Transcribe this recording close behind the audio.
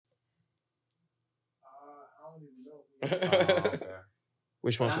don't even know. Okay.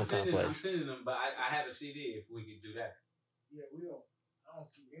 Which one from I'm Complex? sending them, but I have a CD if we could do that. Yeah, we don't. I don't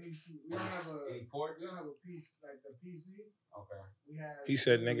see any CD. We don't have Any ports. We don't have a piece like the PC. Okay. We have. He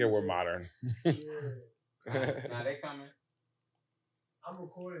said, "Nigga, we're modern." Yeah. Now they coming. I'm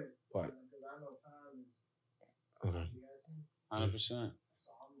recording. What? Because I know time is. Okay. 100%.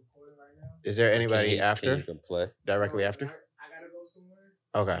 So I'm recording right now. Is there anybody after? You can play Directly after? I gotta go somewhere.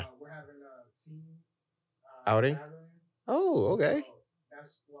 Okay. We're having a team outing. gathering. Oh, okay. So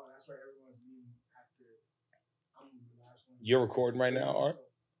that's where everyone's meeting after. I'm the last one. You're recording right now, Art?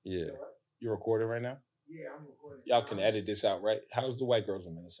 Yeah. You're recording right now? Yeah, I'm recording. Y'all can edit this out, right? How's the white girls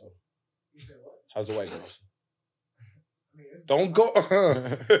in Minnesota? You said what? How's the white girls? I mean, Don't go.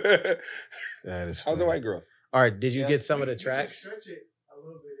 That is How's the white girls? All right, did you get some of the tracks? Stretch it a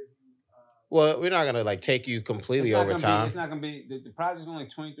little bit if you. Well, we're not gonna like take you completely over time. It's not gonna be. The project's only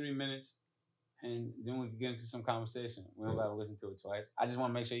 23 minutes, and then we can get into some conversation. We don't gotta listen to it twice. I just want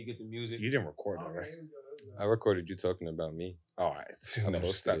to make sure you get the music. You didn't record it, right? I recorded you talking about me. All right. I No, posted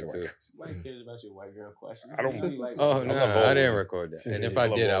it's not it the white too. girls. Nobody cares about your white girl question. I don't- You really like Oh it. no, love I all didn't of record that. And if I I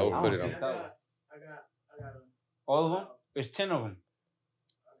love did, I all would of put it them. on. I got. All of them? There's 10 of them.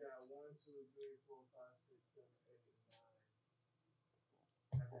 I got 1, 2, 3, 4, 5, 6, 7, 8,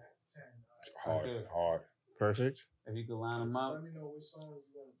 9. I got 10. It's hard. Okay. Hard. Perfect. If you could line them Just up. let me know which songs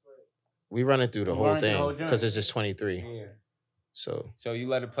you want to play. We run it through the We whole run it through the thing whole because joint. it's just 23. Yeah. So, So you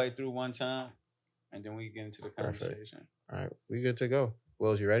let it play through one time, and then we get into the Perfect. conversation. all right, we good to go.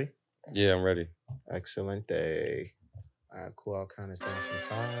 Wills, you ready? Yeah, I'm ready. Excellent day. All right, cool. I'll count us down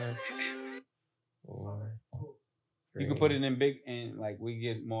from 5, 4, You can put it in big, and like we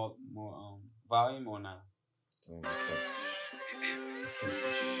get more volume or not.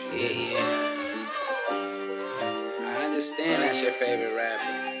 Yeah. I understand that's your favorite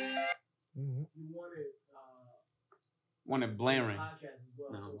rapper. Mhm. You wanted. Want it blaring. Podcast as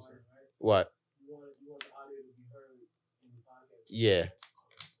well. No, so I'm right? saying. What? You want the audio to be heard in the podcast. Yeah.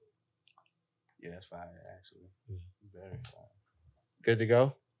 Yeah, that's fire, actually. Very fire. Good to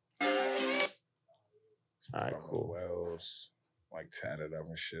go? All right, From the cool. Wells, like tatted up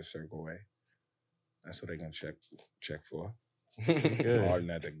and shit, circle away. That's what they gonna check for. Good. Garden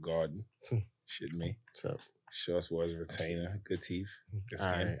at the garden. Shit me. So, Shorts was retainer. Good teeth. Good all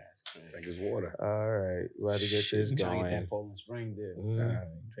skin. right. Drink his water. All right. We about to get Shit, this trying to going. Poland Spring did.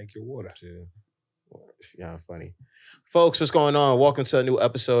 Drink your water. Yeah, funny. Folks, what's going on? Welcome to a new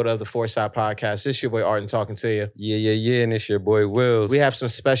episode of the Foresight Podcast. This is your boy Arden talking to you. Yeah, and it's your boy Wills. We have some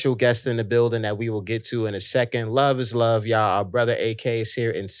special guests in the building that we will get to in a second. Love is love, y'all. Our brother AK is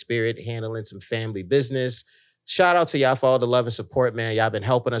here in spirit, handling some family business. Shout out to y'all for all the love and support, man. Y'all been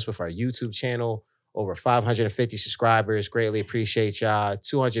helping us with our YouTube channel. Over 550 subscribers. Greatly appreciate y'all.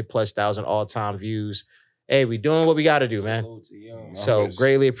 200,000+ all-time views. Hey, we doing what we got to do, man. Salute to y'all. So Numbers.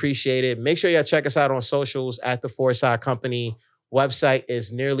 greatly appreciate it. Make sure y'all check us out on socials at the Foresight Company. Website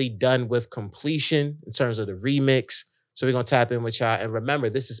is nearly done with completion in terms of the remix. So we're going to tap in with y'all. And remember,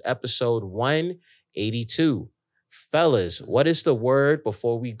 this is episode 182. Fellas, what is the word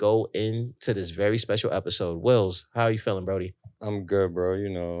before we go into this very special episode? Wills, how are you feeling, Brody? I'm good, bro. You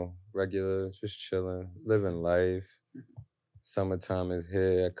know, regular, just chilling, living life. Summertime is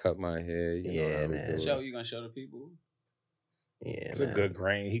here. I cut my hair. You know Yeah, how we man. do it. You gonna show the people? Yeah, It's man. a good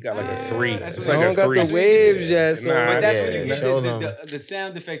grain. He got like a 3. That's It's what like I a don't 3. got the waves yet, so Nah, But that's yeah, when you get show the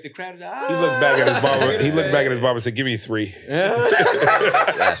sound effects, the crowd. He looked back at his barber. He looked back at his barber and said, "Give me 3."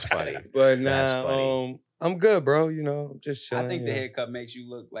 That's funny. But That's nah, funny. I'm good, bro. You know, I'm just chilling. I think the you know. haircut makes you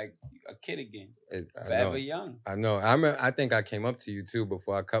look like a kid again, I forever know. young. I know. I think I came up to you too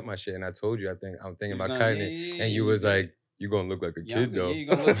before I cut my shit, and I told you I'm thinking You about gonna- cutting yeah, it, yeah, and you yeah, was yeah. like, "You gonna look like a Younger, kid though." yeah, you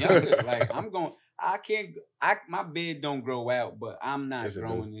gonna look younger. Like I can't. My beard don't grow out, but I'm not Yes, it do.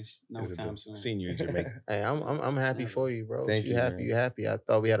 growing this no Yes, it time do. soon. Seen you in Jamaica. Hey, I'm happy Never. for you, bro. Thank you you, happy, man. you happy. I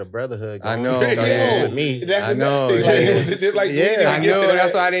thought we had a brotherhood. I going. know, Thought you was man. with me. That's I the know, next thing. Like, yeah. it was just like, Yeah, we didn't I even get know. to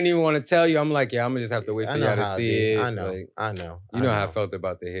That's that. why I didn't even want to tell you. I'm like, yeah, I'm gonna just have to wait for I know y'all to how it see be. it. I know. Like, I know. you know how I felt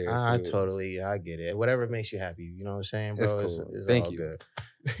about the hair. I too. totally, I get it. Whatever makes you happy, you know what I'm saying, bro? It's cool. It's Thank all you. good.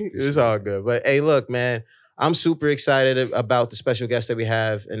 It's all good. But hey, look, man, I'm super excited about the special guests that we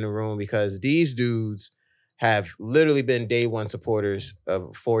have in the room because these dudes have literally been day one supporters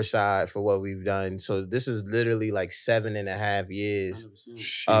of Foresight for what we've done. So this is literally like 7.5 years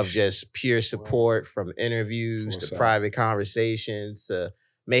 100%. of just pure support from interviews to Foresight. private conversations to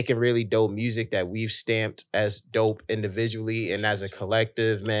making really dope music that we've stamped as dope individually and as a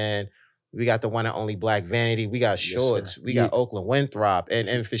collective, man. We got the one and only Black Vanity. We got Yes, Shorts. sir. We got Oakland Winthrop.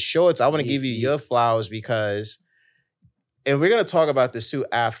 And for Shorts, I want to Yeah, give you yeah. your flowers because, and we're going to talk about this too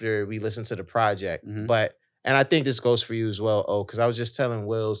after we listen to the project, Mhm. but And I think this goes for you as well, because I was just telling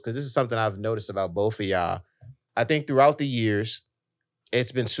Wills, because this is something I've noticed about both of y'all. I think throughout the years,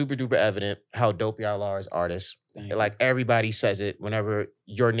 it's been super duper evident how dope y'all are as artists. Thank you. Like everybody says it whenever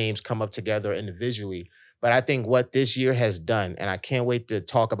your names come up together individually. But I think what this year has done, and I can't wait to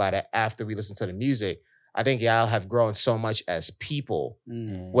talk about it after we listen to the music, I think y'all have grown so much as people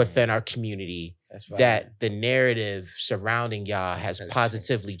within our community That's right. that the narrative surrounding y'all has That's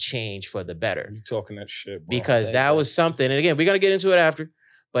positively changed for the better. You talking that shit, bro. Because Take that that. was something, and again, we're gonna get into it after,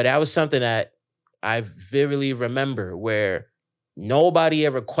 but that was something that I vividly remember where nobody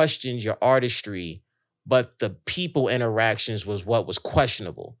ever questioned your artistry, but the people interactions was what was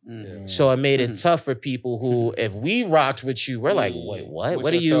questionable. Mm. So it made it Mhm. tough for people who, if we rocked with you, we're like, wait, what?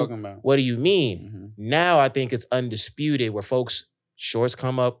 What do y'all you talking about? what do you mean? Mhm. Now I think it's undisputed where folks, Shorts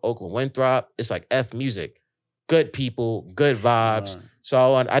come up, Oakland Winthrop, it's like F music. Good people, good vibes. Right.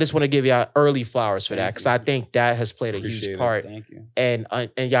 So I just want to give y'all early flowers for that, Thank because you. I think that has played a Appreciate huge it. part Thank you.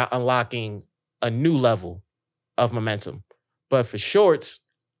 and y'all unlocking a new level of momentum. But for Shorts,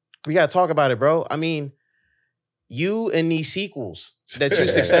 we gotta talk about it, bro. I mean, you and these sequels that you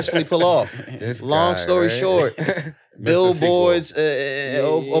successfully pull off. This Long guy, story right? short, Mr. billboards, yeah,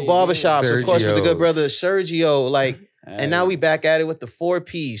 barbershops, of course, with the good brother Sergio's. Sergio. Like, and now we back at it with the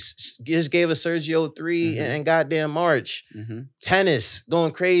 4-piece. Just gave us Sergio 3 Mhm. and goddamn March. Mm-hmm. Tennis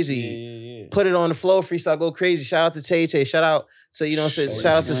going crazy. Yeah. Put it on the flow, freestyle go crazy. Shout out to Tay Tay. Shout out to, shout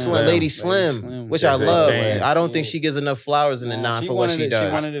out to Slim. Lady Lady Slim, Slim. which Yeah, I her love. dance. I don't think Yeah. she gives enough flowers in the nine for what she does.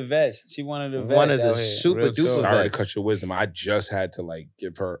 She one of the vets. She one of the vets. One of the out here. super Real duper talk. Sorry to vets. cut your wisdom. I just had to like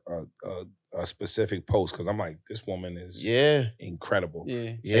give her a specific post because I'm like, this woman is Yeah. incredible.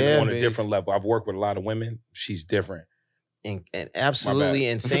 Yeah. Yeah. On a different level. I've worked with a lot of women. She's different. And absolutely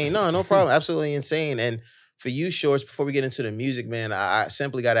insane. No problem. Absolutely insane. And for you, Shorts, before we get into the music, man, I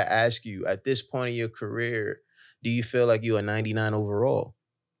simply got to ask you, at this point in your career, do you feel like you're a 99 overall?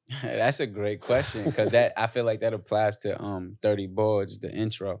 That's a great question because that I feel like that applies to 30 Boards, the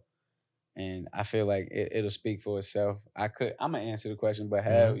intro, and I feel like it'll speak for itself. I'm gonna answer the question, but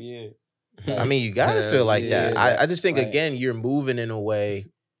hell yeah. I mean, you gotta Hell feel like yeah, that. I just think like- again, you're moving in a way,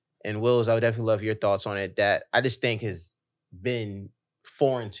 and Wills, I would definitely love your thoughts on it. That I just think has been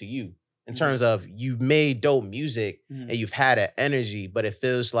foreign to you in terms of you've made dope music and you've had an energy, but it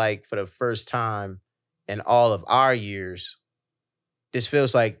feels like for the first time in all of our years, this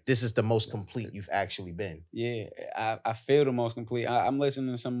feels like this is the most complete you've actually been. Yeah, I feel the most complete. I'm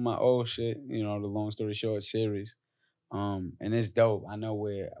listening to some of my old shit, the Long Story Short series, and it's dope. I know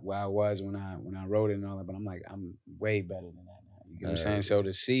where I was when I wrote it and all that, but I'm like, I'm way better than that now. You get what I'm saying? So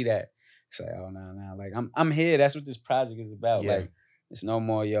to see that, it's like, oh no, like I'm here. That's what this project is about. Yeah. Like, it's no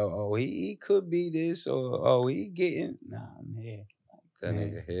more, he could be this or he getting. Nah, I'm here. That Yeah.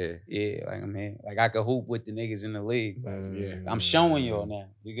 nigga here. Yeah, like I'm here. Like I could hoop with the niggas in the league. Like, I'm Mm. showing y'all now.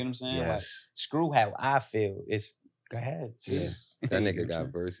 You get what I'm saying? Like, Yes. screw how I feel. It's go ahead. Yeah. That You nigga get what got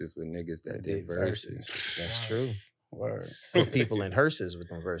I'm verses with niggas that That did did verses. That's true. saying? Word. Put people in hearses with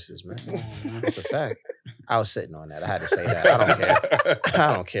them verses, man. Mhm. That's a fact. I was sitting on that. I had to say that. I don't care.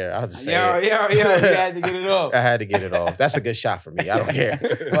 I don't care. I'll just say it. Yo, you had to get it off. I had to get it off. That's a good shot for me. I don't care.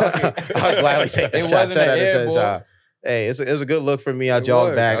 Fuck it. I'll gladly take that It shot. wasn't 10 an out of 10 air ball. shot. Hey, it was a good look for me. I It jogged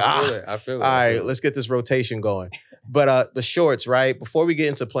was. back. I feel it. I feel it. All I right, feel it. let's get this rotation going. But the Shorts, right? Before we get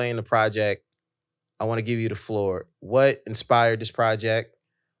into playing the project, I want to give you the floor. What inspired this project?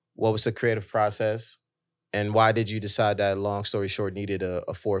 What was the creative process? And why did you decide that Long Story Short needed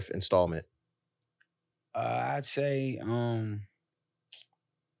a fourth installment? I'd say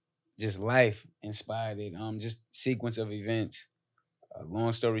just life inspired it. Just sequence of events.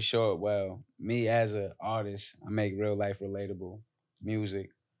 Long story short, well, me as an artist, I make real life relatable music.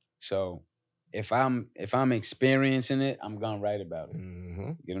 So if I'm experiencing it, I'm gonna write about it. Mm-hmm.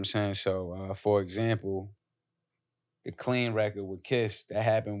 You get what I'm saying? So for example, the Clean record with Kiss, that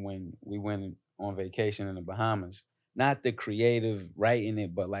happened when we went on vacation in the Bahamas. Not the creative writing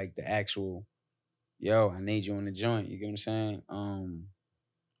it, but like the actual, yo, I need you on the joint. You get what I'm saying?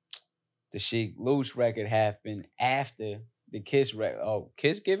 The Chic Loose record happened after the Kiss record. Oh,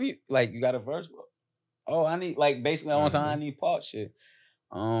 Kiss give you, like, you got a verse? Oh, I need, like, basically on time, I need part shit.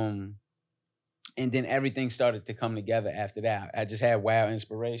 And then everything started to come together after that. I just had wild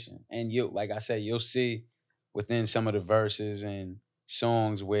inspiration. And like I said, you'll see within some of the verses and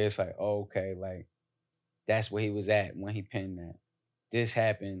songs where it's like, oh, okay, like, that's where he was at when he penned that. This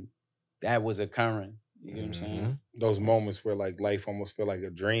happened. That was occurring. You get what I'm saying? Those moments where like life almost feel like a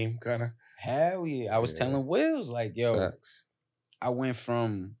dream, kind of. Hell yeah. I was Yeah. telling Wills, like, yo, Facts. I went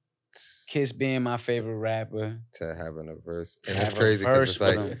from Kiss being my favorite rapper. To having a verse. And Have it's a crazy because verse it's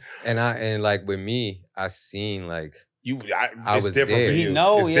with like, him. and like with me, I seen like, I It's was different there. for He you.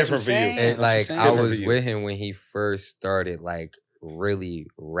 know, It's that's what different for I'm you. saying. and That's what like I'm saying. I Different was for you. with him when he first started like really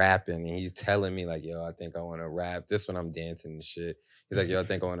rapping, and he's telling me like, yo, I think I want to rap. This when I'm dancing and shit. He's like, yo, I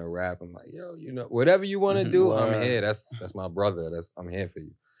think I want to rap. I'm like, yo, you know, whatever you want to do, I'm Word. here. That's my brother. I'm here for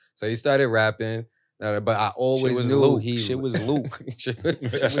you. So he started rapping, but I always was knew Luke. he Shit was Luke. shit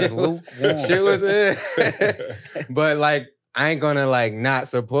was lukewarm. Shit was it. But like, I ain't gonna like not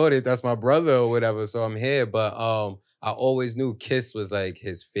support it. That's my brother or whatever. So I'm here. But I always knew Kiss was like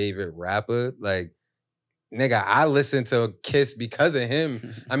his favorite rapper. Like, nigga, I listened to Kiss because of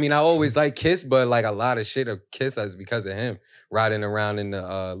him. I mean, I always like Kiss, but like a lot of shit of Kiss is because of him. Riding around in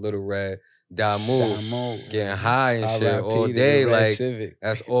the Little Red Damu, getting high and shit R.I.P. all to the day. Red Like, Civic.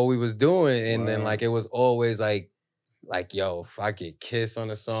 that's all we was doing. And then Wow. like it was always like, yo, if I get Kiss on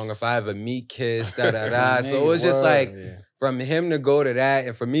a song, if I ever meet Kiss, da da da. So it was just like from him to go to that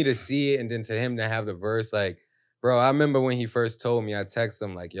and for me to see it and then to him to have the verse, like, bro, I remember when he first told me, I texted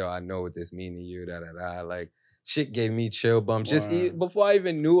him like, yo, I know what this mean to you, da da da. Like, shit gave me chill bumps. Just Word. before I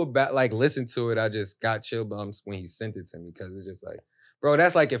even knew about, like, listen to it, I just got chill bumps when he sent it to me because it's just like, bro,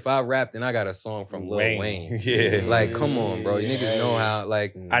 that's like if I rapped and I got a song from Lil Wayne. Yeah. Like, come on, bro. You niggas know how,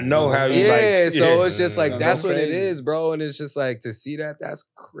 like, I know how you yeah, like. so it's just like Sounds that's what it crazy. is, bro. And it's just like to see that, that's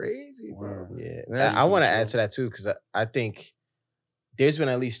crazy, bro. Word. Yeah, That's I want to true. add to that too because I think there's been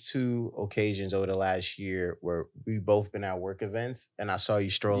at least 2 occasions over the last year where we've both been at work events and I saw you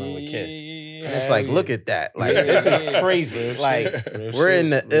strolling with Kiss. And it's like, look at that. Like, this is crazy. Like, we're in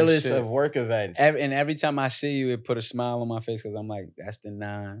the illest of work events. Every time I see you, it put a smile on my face because I'm like, that's the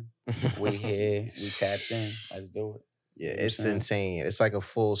 9. We here. We tapped in. Let's do it. Yeah, You know what I'm it's saying? insane. It's like a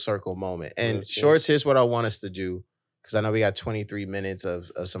full circle moment. And Real shit. Shorts, here's what I want us to do because I know we got 23 minutes of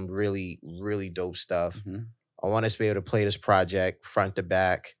some really, really dope stuff. Mhm. I want us to be able to play this project front to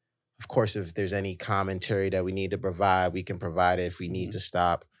back. Of course, if there's any commentary that we need to provide, we can provide it if we need to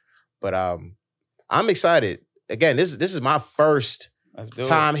stop. But I'm excited. Again, this is my first Let's do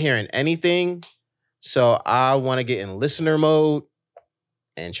time hearing anything. So I want to get in listener mode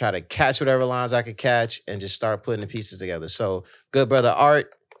and try to catch whatever lines I could catch and just start putting the pieces together. So, good brother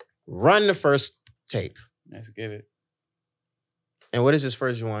Art, run the first tape. Let's get it. And what is this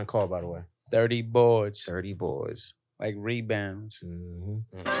first one called, by the way? 30 boards, 30 Boys. like rebounds.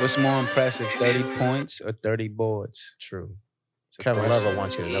 Mm-hmm. What's more impressive, 30 points or 30 boards? True. It's a Kevin question. Love, I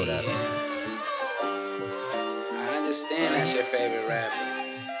want you to know that. I understand that's your favorite rapper.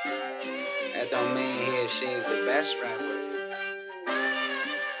 That don't mean he or she is the best rapper.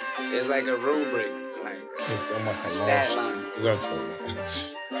 There's like a rubric, like a stat line.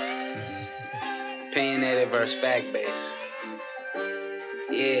 Opinionated versus fact based.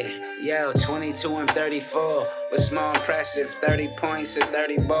 Yeah, yo, 22 and 34. What's more impressive, 30 points or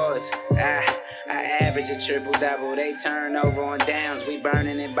 30 boards? I average a triple double. They turn over on downs. We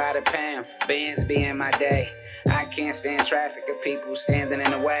burning it by the pound. Bands be in my day. I can't stand traffic of people standing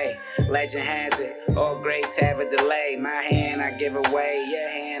in the way. Legend has it, all greats have a delay. My hand I give away, your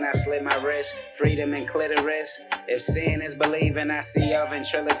hand I slit my wrist. Freedom and clitoris. If seeing is believing, I see your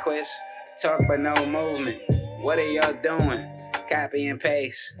ventriloquist. Talk but no movement. What are y'all doing? Copy and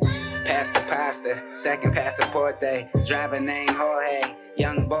paste. Pass the pasta, second passaporte. Driver name Jorge,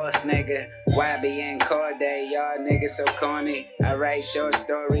 young boss nigga. YBN Corday, y'all niggas so corny. I write short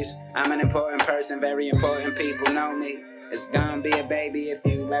stories. I'm an important person, very important people know me. It's gonna be a baby if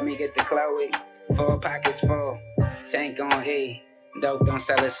you let me get the Chloe. 4 pockets full, tank on E. Dope don't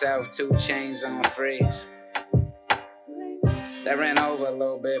sell itself, 2 chains on freeze. That ran over a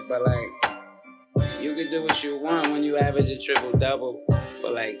little bit, but like, you can do what you want when you average a triple-double,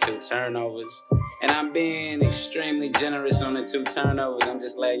 but like 2 turnovers. And I'm being extremely generous on the 2 turnovers. I'm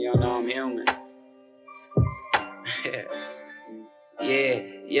just letting y'all know I'm human. Yeah,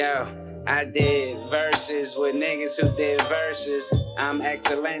 yo, I did verses with niggas who did verses. I'm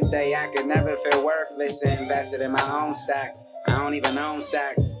excelente, I could never feel worthless. Invested in my own stock. I don't even own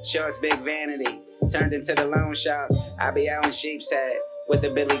stock. Shorts, big vanity. Turned into the loan shark. I be out in Sheepshead with the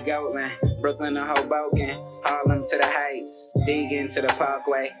Billy Goatland. Brooklyn to Hoboken. Harlem to the Heights. Deegan to the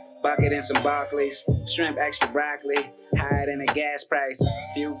Parkway. Bucket and some Barclays. Shrimp, extra broccoli. Higher than the gas price.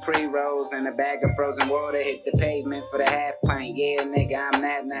 Few pre-rolls and a bag of frozen water. Hit the pavement for the half pint. Yeah, nigga, I'm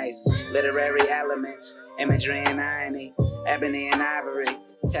that nice. Literary elements. Imagery and irony. Ebony and ivory.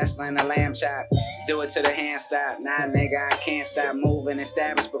 Tesla and the lamb chop. Do it to the hand stop. Nah, nigga, I can't stop moving.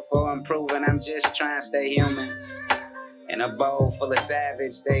 Established before I'm proven. I'm just trying to stay human. In a bowl full of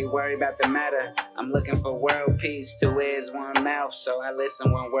savage, they worry about the matter. I'm looking for world peace, 2 ears, 1 mouth, so I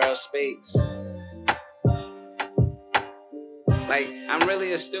listen when world speaks. Like, I'm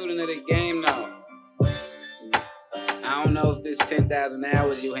really a student of the game though. I don't know if this 10,000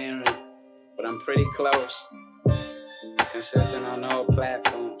 hours you hearing, but I'm pretty close. Consistent on all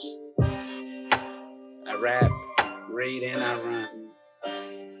platforms. I rap, read, and I run.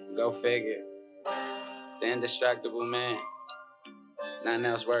 Go figure. The indestructible man. Nothing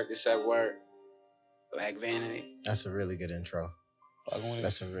else worked except work. Black vanity. That's a really good intro. Fucking with it.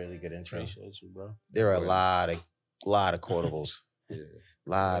 That's a really good intro. Appreciate you, bro. There are a lot of quotables. Yeah.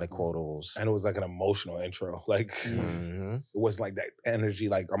 Lot of quotables. And it was like an emotional intro. Like, Mm-hmm. it wasn't like that energy,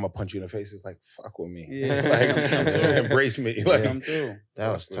 like, I'm gonna punch you in the face. It's like, fuck with me. Yeah. Like, embrace me. Like, Come through.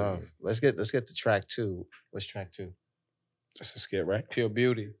 That was Fuck with tough. me. Let's get to track 2. What's track 2? that's a skit, right? Pure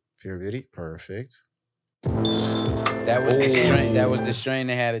beauty. Pure Beauty. Perfect. That was the strain. That was the strain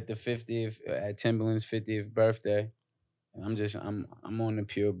they had at the 50th at Timbaland's 50th birthday. And I'm on the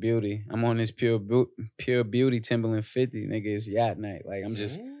Pure Beauty. I'm on this Pure Beauty Timbaland 50. Nigga, it's yacht night. Like I'm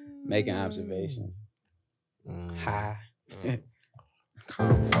just making observations. Mm. High.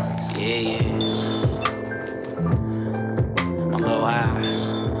 Complex. Yeah. I'm a little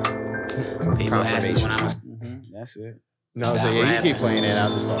high. People ask me when I'm That's it. No, so Stop yeah, you rapping. keep playing it.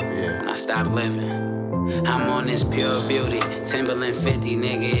 I'll just talk. Yeah. I stop living. I'm on this pure beauty. Timberland 50,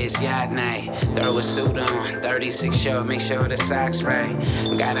 nigga, it's yacht night. Throw a suit on, 36 short, make sure the socks right.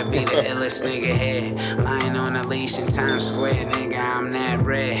 Gotta be the illest nigga here. Lying on a leash in Times Square, nigga, I'm that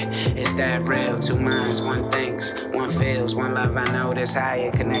rare. It's that real, 2 minds, 1 thinks, 1 feels, 1 love I know that's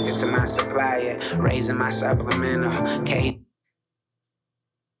higher. Connected to my supplier, raising my supplemental.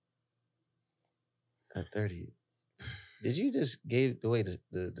 At 30. Did you just give away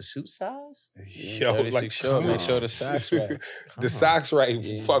the suit size? Yo, 36 like, short, make sure the socks right. The socks right,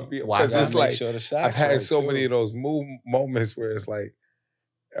 Yeah. fuck me. Why Because gotta it's Make like, sure the socks I've had right, so too. many of those moments where it's like,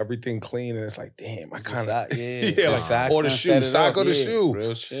 everything clean and it's like, damn, I It's the kind sock- of, yeah, yeah, the like, socks or the done shoe, set it sock up, or the yeah, shoe.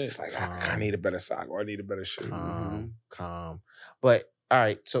 real shit. It's like, I need a better sock or I need a better shoe. Calm. But all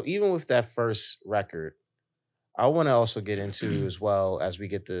right, so even with that first record, I want to also get into as well as we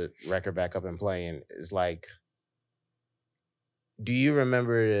get the record back up and playing is like, do you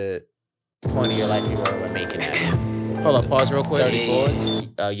remember the point of your life you were when making that? Hold up, pause real quick. 30 boards?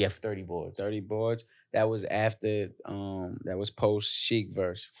 Yeah, 30 boards. 30 boards. That was after that was post Chic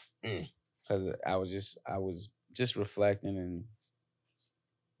verse. Cause I was just reflecting and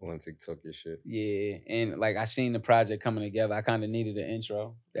Olympic took your shit. yeah. And like I seen the project coming together. I kind of needed an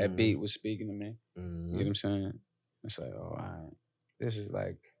intro. That Mhm. beat was speaking to me. You Mhm. know what I'm saying? It's like, oh, all right. This is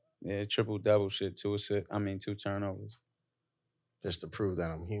like, yeah, triple double shit, 2 turnovers. Just to prove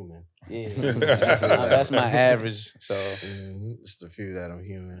that I'm human. Yeah. That's my average. So Just to prove that I'm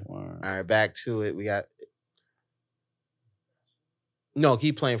human. word. All right, back to it. We got. No,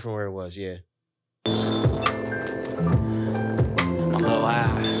 keep playing from where it was. Yeah. I'm a little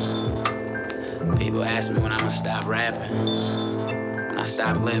high. People ask me when I'ma stop rapping. When I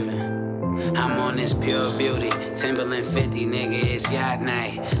stop living. I'm on this pure beauty. Timberland 50, nigga, it's yacht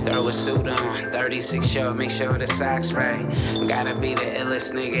night. Throw a suit on, 36 short, make sure the socks right. Gotta be the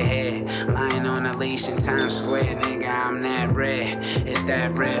illest nigga here. Lying on a leash in Times Square, nigga, I'm that rare. It's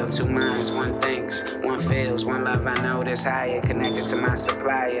that real, 2 minds, 1 thinks, 1 feels, 1 love I know that's higher. Connected to my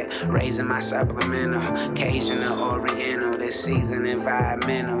supplier, raising my supplemental. Occasional oriental, this season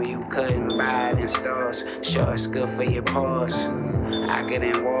environmental. You couldn't buy it in stores. Sure, it's good for your paws. I get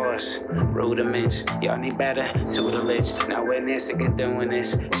in wars, rudiments. Y'all need better tutelage. No witness to get doing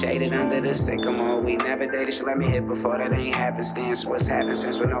this. Shaded under the sycamore. We never dated. She let me hit before that ain't happenstance. What's happened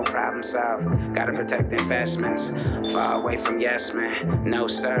since with no problem solved? Gotta protect investments. Far away from yes man. No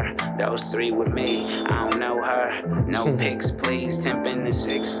sir, those 3 with me. I don't know her. No pics, please. Temp in the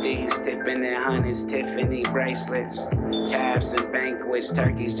 60s. Tipping in hundreds. Tiffany bracelets. Tabs and banquets.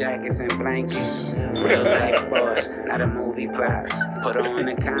 Turkeys, jackets, and blankets. Real life boss, not a movie plot. Put on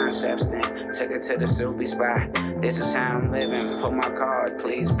the concepts, then took it to the soupy spot. This is how I'm living. Put my card,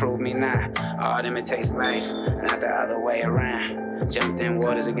 please prove me not. Art imitates life, not the other way around. Jumped in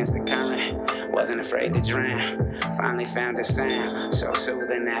waters against the current, wasn't afraid to drown. Finally found a sound, so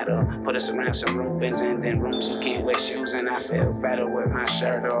soothing that'll put us around some Rubens and then rooms you can't wear shoes in. I feel better with my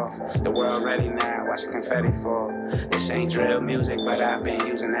shirt off. The world ready now, watch the confetti fall. This ain't drill music, but I've been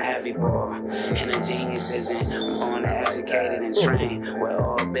using a heavy ball. And a genius isn't born educated and trained. We're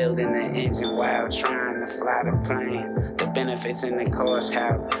all building the engine while trying to fly the plane. The benefits in the course,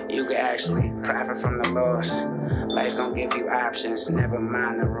 how you can actually profit from the loss. Life gon' give you options, never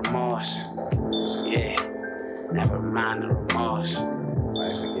mind the remorse. Yeah. never mind the remorse.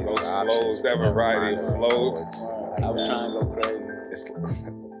 Those flows, that variety of flows. I was trying to go crazy. It's,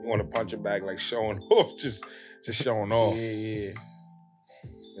 you want to punch it back like showing off, just showing off. Yeah.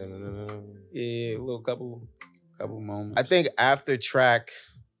 Yeah, a little couple moments. I think after track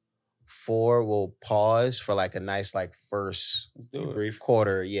 4, we'll pause for like a nice like first Let's do it. Debrief.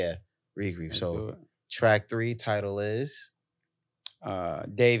 quarter. Yeah, regrief. Let's So do it. track 3 title is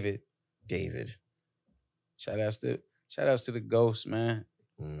David. David. Shout outs to the Ghost, man.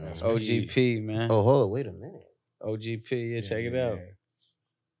 That's OGP, man. Oh, hold on, wait a minute. OGP, yeah, check it out.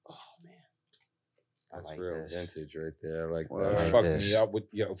 That's like real this. vintage right there. I like Well, I that. like Fucked this. me up with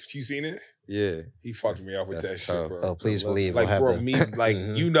you seen it? Yeah. He fucked me up with That's that shit, tough. bro. Oh, please Love. believe. Like, we'll have bro, to- me, like,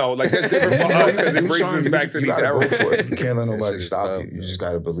 Mhm. you know, like, that's different for us because it brings us back to these gotta go eras. for it. You can't let That nobody shit is stop tough, you. You man. just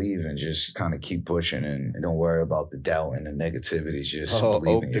gotta believe and just kind of keep pushing and don't worry about the doubt and the negativity. Just Oh,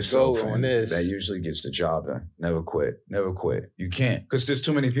 believe open in the yourself. go on And this. that usually gets the job done. Never quit. Never quit. You can't. Because there's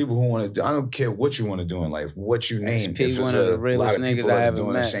too many people who want to, I don't care what you want to do in life, what you name. SP If one there's of the a realest lot of niggas people I that are ever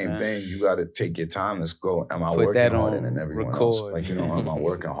doing met, the same man. thing, you got to take your time. Let's go. Am I Put working that harder on than everyone else? record. Like, am I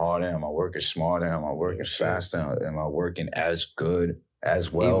working harder? Am I working smarter? Am I working faster? Am I working as good?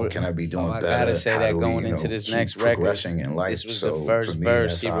 As well, can I be doing I better? gotta say How that do we, going you into know, this keep next record, progressing in life. this was so the first for me, verse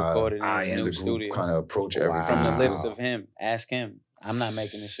that's he how recorded in I his and new the group studio. kind of approach Wow. everything. From the we lips do. of him. Ask him. I'm not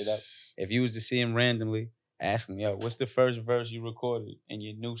making this shit up. If you was to see him randomly, ask him, yo, what's the first verse you recorded in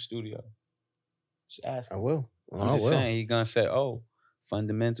your new studio? Just ask I him. will. I'm I just will. saying, he gonna say, oh,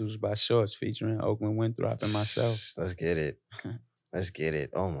 Fundamentals by Shorts featuring Oakland Winthrop and myself. Let's get it. Let's get it.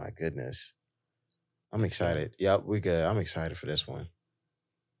 Oh my goodness. I'm excited. Yep, we good. I'm excited for this one.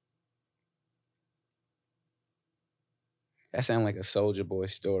 That sound like a Soulja Boy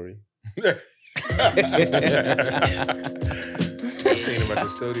story. I seen him at the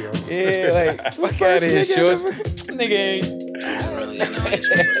studio. Yeah, like, fuck out of here, Shorts. Nigga ain't. I really got no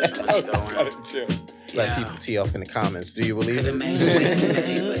intro for this. I'm just going. Gotta chill. Let Yeah. people tee off in the comments. Do you believe Could've it? made it way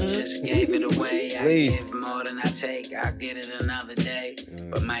today, but just gave it away. I Please. give more than I take. I'll get it another day,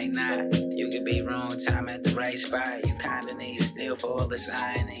 Mm. but might not. You could be wrong time at the right spot. You kinda need still for all this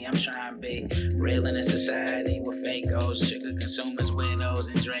irony. I'm trying to be real in a society with fake goals, sugar consumers, widows,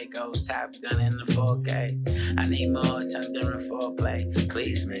 and Dracos. Top Gun in the 4K. I need more time during foreplay.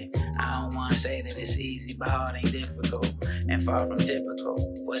 Please me. I don't wanna say that it's easy, but hard ain't difficult. And far from typical.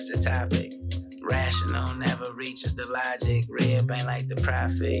 What's the topic? Rational never reaches the logic. Rib ain't like the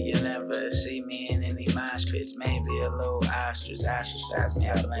prophet. You never see me in any mosh pits. Maybe a little ostracize me.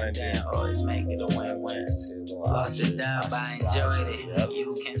 I blend in. Always make it a win-win. Lost the dub, I enjoyed it.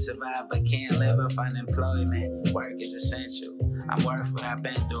 You can survive but can't live off unemployment. Work is essential. I'm worth what I've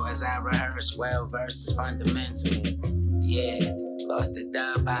been through as I rehearse. Well versed is fundamental. Yeah, lost the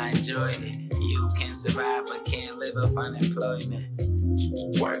dub, I enjoyed it. You can survive but can't live off unemployment.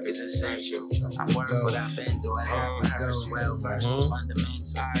 Work is essential. I'm worth what I've been through as I rehearse. Well versed is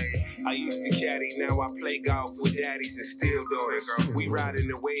fundamental. I used to caddy, now I play golf with daddies and still daughters. We riding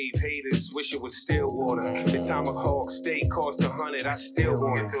the wave, haters wish it was still water. The Tomahawk steak cost $100, I still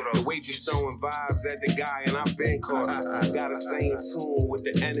want it. The waitress throwing vibes at the guy and I've been caught. Gotta stay in tune with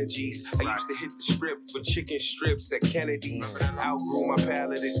the energies. I used to hit the strip for chicken strips at Kennedy's. Outgrew my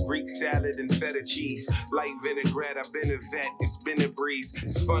palate, it's Greek salad and feta cheese. Light vinaigrette, I've been a vet, it's been a breeze.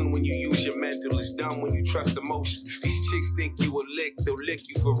 It's fun when you use your mental, it's dumb when you trust emotions. These chicks think you a lick, they'll lick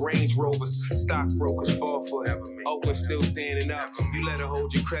you for Range Rovers. Stockbrokers fall for it. Oakland still standing up. You let her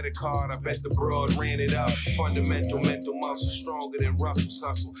hold your credit card, I bet the broad ran it up. Fundamental mental muscle, stronger than Russell's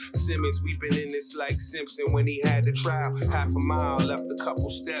hustle. Simmons, we been in this like Simpson when he had the trial. Half a mile, left a couple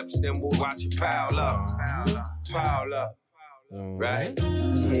steps, then we'll watch it pile up. Pile up. Right?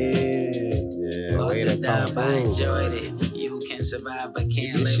 Yeah, Lost way the to come dub, I through. enjoyed it. You can survive but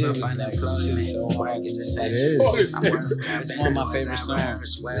can't This live shit off is like- unemployment. this shit so hard. Work is It essential. is. I'm worth what I've It's been one of my through as favorite I songs.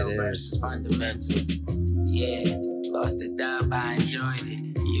 rehearse. Well It versed is. is fundamental. Yeah, lost the dub, I enjoyed it.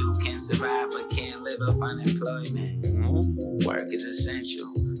 You can survive but can't live off unemployment. Mhm. Work is essential.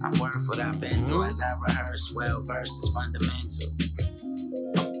 I'm worth what I've been through as I rehearse. Well versed is fundamental.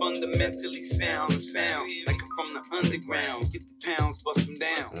 I'm fundamentally sound, like I'm from the underground. Get the pounds, bust them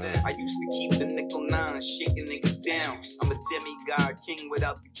down. I used to keep the nickel nine, shaking niggas down. I'm a demigod, king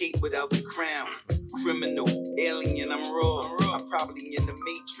without the cape, without the crown. Criminal, alien, I'm raw. I'm probably in the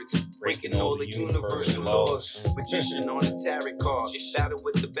matrix, breaking all the universal laws. Magician on the tarot card, battle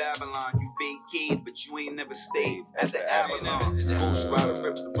with the Babylon. You vacated, but you ain't never stayed at the Avalon. Ghost rider,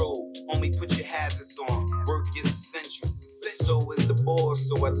 rip the road. Homie, put your hazards on. Work is essential. So is the boss,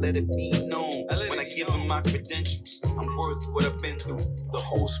 so I let it be known. When I give them my credentials, I'm worth what I've been through. The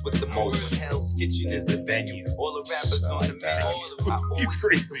host with the most. Hell's Kitchen is the venue. All the rappers on the menu. He's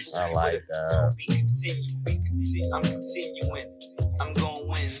crazy. I like that. Be continue. I'm continuing. I'm gonna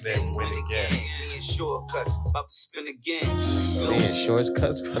win. Then win again. Me and shortcuts about to spin again. Me and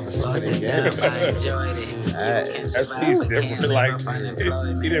shortcuts about to Lost spin it again. down, I enjoyed it. You can That's survive, he's but different. can't live Like off he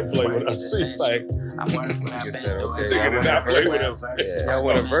unemployment. didn't play with Work us. is He's essential. like I'm worth what I've Nigga been said, through. okay, As Nigga I did not work play with well us. versus Y'all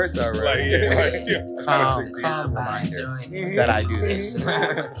want a verse like already. yeah. Calm I reminder enjoyed it. that I do You can this.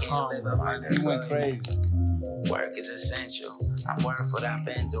 survive, but can't Calm live off reminder. You went unemployment. crazy. Work is essential. I'm worth what I've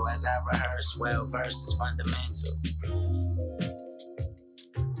been through. As I rehearse, well versed is fundamental.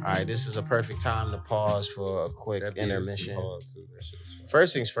 All right, this is a perfect time to pause for a quick That beat is too intermission. hard, too. That shit's fire.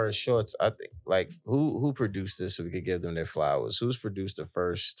 First things first, Shorts. I think like who produced this so we could give them their flowers. Who's produced the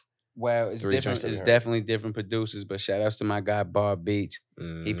first? Well, it's 3 different. joints that we It's heard. definitely different producers, but shout outs to my guy Bar Beats. He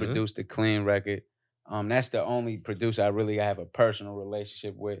Mhm. produced the Clean record. That's the only producer I really have a personal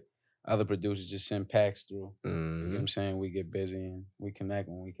relationship with. Other producers just send packs through. You know what Mhm. I'm saying? We get busy and we connect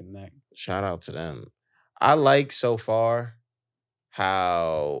when we connect. Shout out to them. I like so far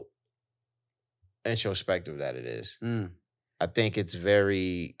how introspective that it is. Mm. I think it's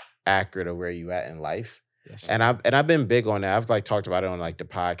very accurate of where you at in life. Yes, And I've been big on that. I've like talked about it on like the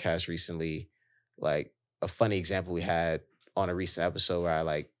podcast recently. Like a funny example we had on a recent episode where I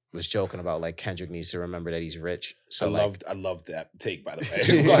like was joking about like Kendrick needs to remember that he's rich. So I loved that take, by the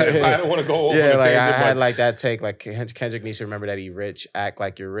way. Go ahead. I don't want to go over yeah, the like I tangent, had but like that take. Like Kendrick needs to remember that he's rich, act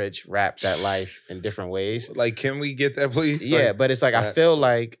like you're rich, rap that life in different ways. like, can we get that, please? Yeah, Like, but it's like I Raps. feel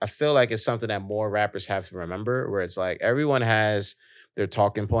like it's something that more rappers have to remember. Where it's like everyone has their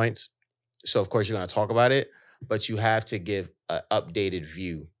talking points, so of course you're gonna talk about it, but you have to give an updated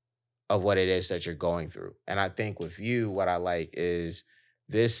view of what it is that you're going through. And I think with you, what I like is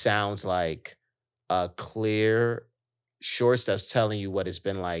this sounds like a clear Shorts that's telling you what it's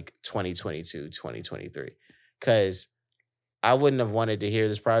been like 2022, 2023. Because I wouldn't have wanted to hear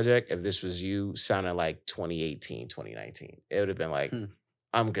this project if this was you sounding like 2018, 2019. It would have been like,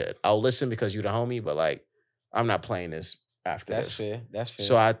 I'm good. I'll listen because you're the homie, but like, I'm not playing this after That's this. fair. That's fair.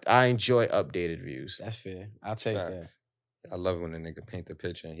 So I enjoy updated views. That's fair. I'll take that. Facts. I love when a nigga paint the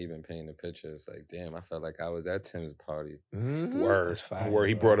picture and he been painting the picture. It's like, damn, I felt like I was at Tim's party. Mhm. Word. That's fire, Word.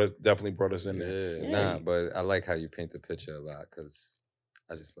 He bro. definitely brought us in there. Yeah, Yeah. nah, but I like how you paint the picture a lot because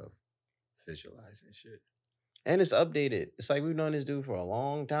I just love visualizing shit. And it's updated. It's like we've known this dude for a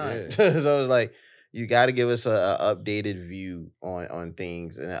long time. Yeah. So it's like you got to give us a updated view on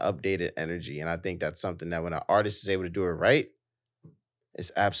things and an updated energy. And I think that's something that when an artist is able to do it right,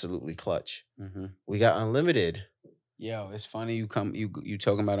 it's absolutely clutch. Mm-hmm. We got Unlimited. Yo, it's funny you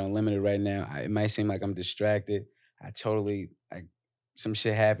talking about Unlimited right now. It might seem like I'm distracted. I totally like some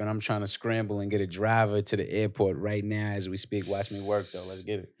shit happened. I'm trying to scramble and get a driver to the airport right now as we speak. Watch me work though. Let's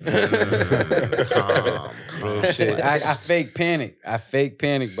get it. Calm Real shit. I flex. fake panic.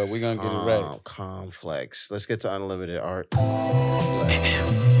 but we're gonna get it right. Calm flex. Let's get to Unlimited Art.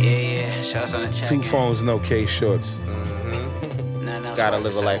 Yeah, shots on the check. 2 phones, no case shorts. Mhm. Gotta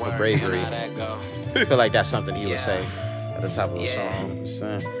live a life of bravery. I feel like that's something he would say at the top of the song.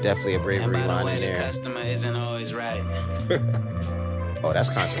 100%. Definitely a And bravery by the line way, in the there. customer isn't always right. Oh, that's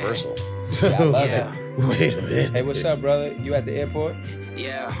controversial. Yeah, I love Yeah. it. Wait a minute. Hey, what's up, brother? You at the airport?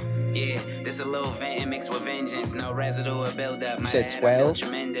 Yeah, this a little venting mixed with vengeance. No residue or buildup. My said head, I 12? feel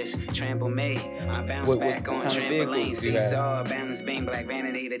tremendous. Trample me. I bounce What back on kind of vehicle trampoline. you have? Seesaw, balance beam, black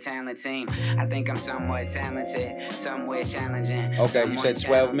vanity, the talent team. I think I'm somewhat talented, somewhat challenging. Okay, you somewhat said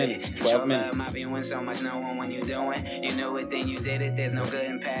 12 talented. minutes, 12 Sure minutes. love my viewing so much knowing when you doing. You knew it, then you did it. There's no good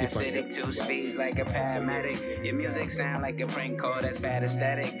and parasitic. 2 speeds like a paramedic. Your music sound like a prank call that's bad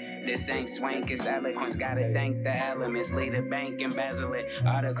aesthetic. This ain't swank, it's eloquence. Gotta thank the elements. Lead a bank, embezzle it.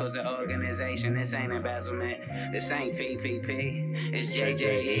 Articles of organization. This ain't embezzlement. This ain't PPP. It's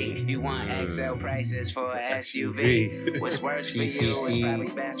JJE. You want XL prices for a SUV. What's worse for you is probably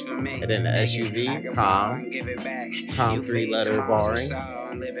best for me. And then the SUV, I can calm. borrow and give it back. Calm You 3-letter feed tomorrow's barring.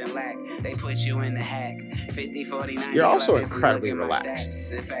 resolve and live in lack. They put you in the hack. 50, 40, 90 You're also club if you incredibly look at my relaxed.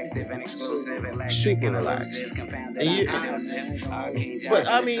 stats. Effective and exclusive. Electric Super and relaxed. elusive. Compounded And you- unconducive. Arcane But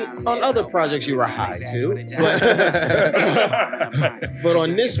I job mean, is on other no projects you were problem. high It's too. with a job. But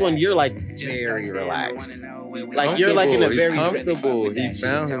on this one, you're like Just very touchdown, I relaxed. wanna know where we Like you're like in a He's very comfortable. He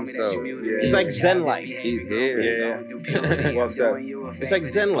found himself. It's like Zen life. He's here. Yeah. Well said. It's like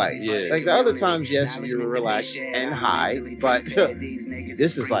Zen life. Yeah. Like the other times, yes, you were relaxed and high, but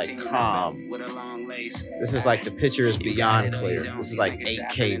this is like calm. This is like the picture is beyond clear. This is like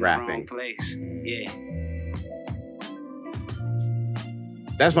 8K rapping. Yeah.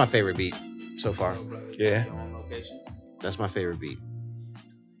 That's my favorite beat so far. Yeah. Your own location? That's my favorite beat.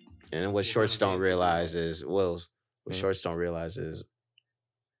 And what Shorts don't realize is, what Shorts don't realize is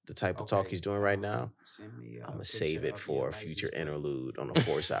the type of talk he's doing right now. Send me I'm gonna picture save it of for your a future license plate. interlude on the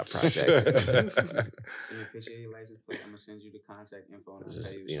Foresight Project. Send me a picture of your license plate. I'm gonna send you the contact info. And I'll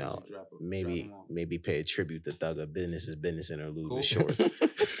Just, tell you, you as soon as know, you drop 'em maybe off. maybe pay a tribute to Thugger Business is Business interlude Cool. with Shorts. Okay,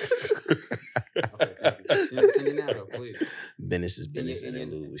 thank you. Send it now, though, please. Business is In your- Business in your-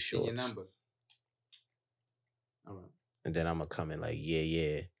 interlude with in your Shorts. number. All right. And then I'm gonna come in like,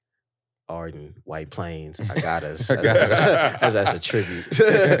 yeah. Arden, White Plains, I got us. I got us. That's a tribute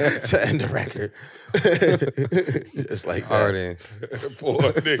to end the record. Just like that. Arden.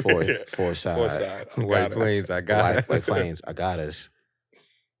 Foresight. White Plains, I got us. White Plains, I got us.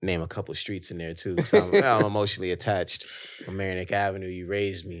 Name a couple streets in there too. So I'm emotionally attached. From Merrick Avenue, you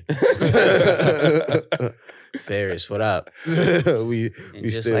raised me. Ferris, what up? we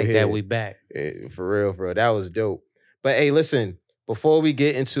just still like here. that, we back. For real, bro. That was dope. But hey, listen, before we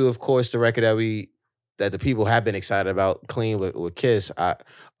get into, of course, the record that the people have been excited about, Clean with Kiss,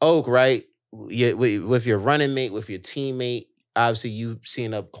 Oak, right? With your running mate, with your teammate, obviously you've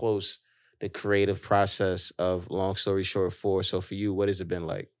seen up close the creative process of Long Story Short 4. So for you, what has it been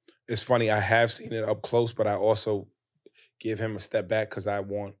like? It's funny, I have seen it up close, but I also give him a step back because I don't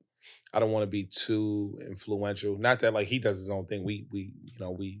want to be too influential. Not that like he does his own thing. We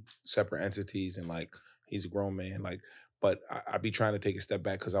separate entities and like he's a grown man. Like, but I be trying to take a step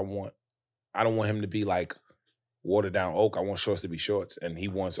back because I don't want him to be like watered down Oak. I want Shorts to be Shorts, and he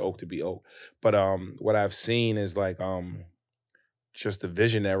wants Oak to be Oak. But what I've seen is like just a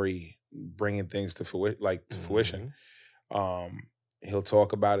visionary bringing things to fruition. He'll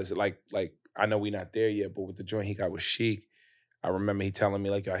talk about it. Like I know we're not there yet, but with the joint he got with Sheek, I remember he telling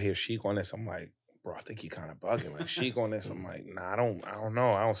me like, I hear Sheek on this. I'm like, bro, I think he kind of bugging. Like Sheek on this. I'm like, nah, I don't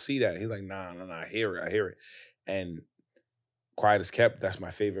know. I don't see that. He's like, nah, I hear it. And Quiet as Kept, that's my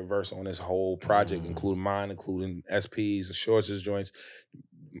favorite verse on this whole project, including mine, including SP's, the Shorts' joints.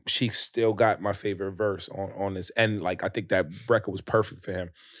 Sheek still got my favorite verse on this. And like, I think that record was perfect for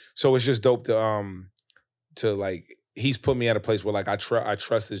him. So it's just dope to like, he's put me at a place where like I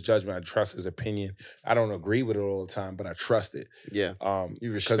trust his judgment, I trust his opinion. I don't agree with it all the time, but I trust it. Yeah.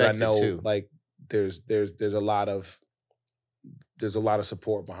 You respect because I know it too. like there's a lot of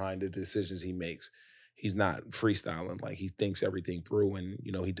support behind the decisions he makes. He's not freestyling. Like he thinks everything through, and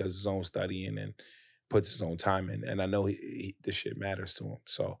he does his own studying and puts his own time in. And I know this shit matters to him.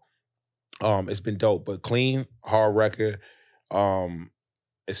 So it's been dope. But Clean, hard record.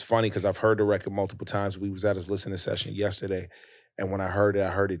 It's funny because I've heard the record multiple times. We was at his listening session yesterday, and when I heard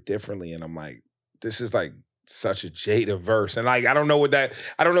it differently, and I'm like, this is like such a Jada verse. And like I don't know if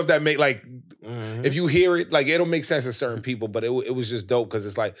that make like if you hear it, like it'll make sense to certain people, but it was just dope because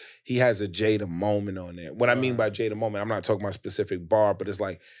it's like he has a Jada moment on there. What I mean by Jada moment, I'm not talking about a specific bar, but it's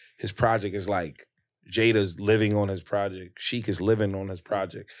like his project is like Jada's living on his project. Sheek is living on his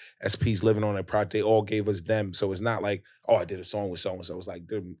project. SP's living on a project. They all gave us them. So it's not like, oh, I did a song with so-and-so. It's like,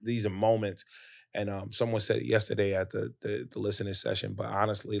 these are moments. And someone said it yesterday at the listening session, but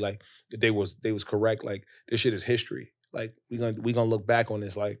honestly, like they was correct. Like this shit is history. Like we gonna look back on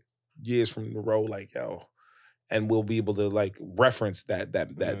this like years from the road, like yo, and we'll be able to like reference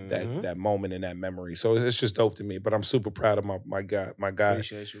that moment and that memory. So it's just dope to me. But I'm super proud of my guy.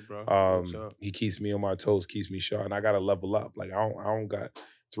 Appreciate you, bro. He keeps me on my toes, keeps me sharp, and I gotta level up. Like I don't got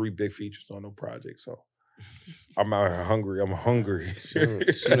 3 big features on no project. So I'm out here hungry. I'm hungry.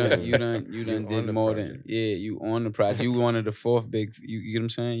 You done did more than you on the project. You one of the 4th big. You get what I'm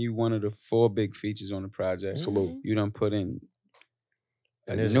saying? You one of the 4 big features on the project. Salute. You done put in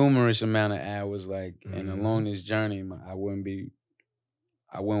a numerous amount of hours, like, and along this journey, I wouldn't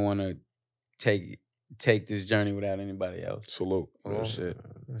want to take this journey without anybody else. Salute. Real shit.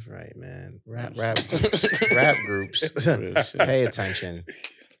 That's right, man. Rap groups. Pay attention,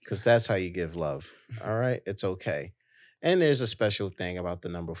 because that's how you give love. All right, it's okay. And there's a special thing about the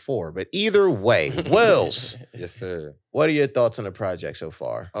number 4. But either way, Wills. Yes, sir. What are your thoughts on the project so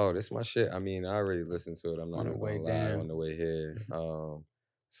far? Oh, this is my shit. I mean, I already listened to it. I'm not On the gonna way lie down. on the way here.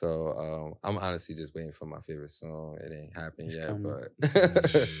 So I'm honestly just waiting for my favorite song. It ain't happened yet, coming.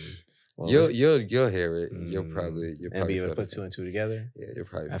 but Well, you'll hear it. You'll probably and be able to feel put the 2 and 2 together. Yeah, you'll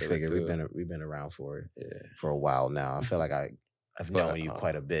probably. I feel figure it too. we've been around for it Yeah, for a while now. I feel like I've known you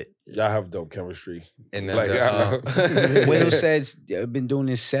quite a bit. Y'all have dope chemistry. and Like, Will said, I've been doing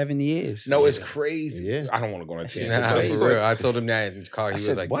this 7 years. No, it's crazy. Yeah. I don't want to go on a tangent. Nah, but for real. I told him that in the car. He I was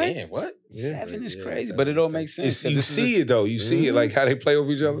said, like, what? "Damn, what?" 7 is Yeah, crazy, 7 but it is all crazy. makes sense. You see it though. You see it like how they play over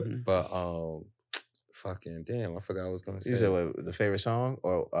each other. But fucking damn, I forgot what I was gonna say. You said what, the favorite song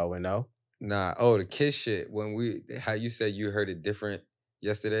or when no? Nah. Oh, the Kiss shit. How you said you heard it different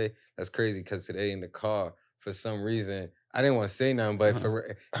yesterday. That's crazy because today in the car, for some reason, I didn't want to say nothing, but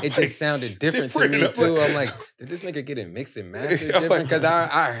it just sounded different to me too. I'm like, did this nigga get it mixed and mastered different? Because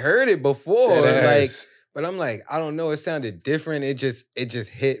I heard it before, but I'm like, I don't know. It sounded different. It just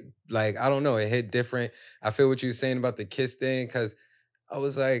hit like, I don't know. It hit different. I feel what you were saying about the Kiss thing because I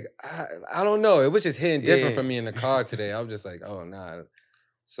was like, I don't know. It was just hitting different for me in the car today. I was just like, oh nah.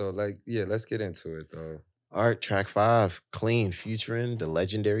 So like, yeah, let's get into it though. All right, track 5, Clean, featuring the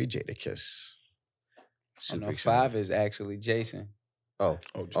legendary Jadakiss. No, 5 is actually Jason. Oh,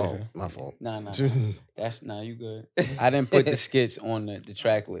 Jason. My fault. No. That's you good. I didn't put the skits on the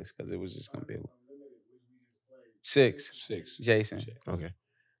track list because it was just gonna be 6. Jason. Okay,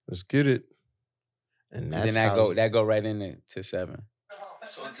 let's get it. And that's then that go right in to 7.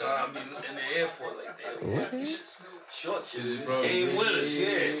 Sometimes I be in the airport like that. Short shit is game winners,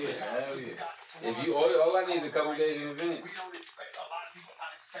 If you all I need is a couple days in advance.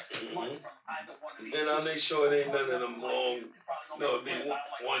 And I'll make sure it ain't none of them long. No, it'd be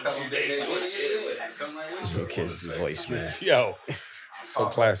 1-2 days. Okay, his voice, man. Yo, so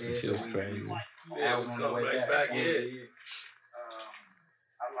classic. Shit is crazy. Yeah, we'll come right back in.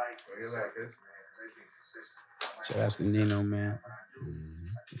 So that's the Nino, man.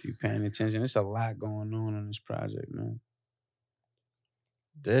 If you're paying attention, there's a lot going on this project, man.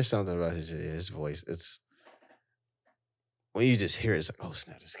 There's something about his voice. It's when you just hear it, it's like, oh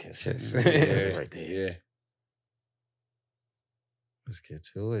snap, it's Kiss. It's right there. Yeah. Let's get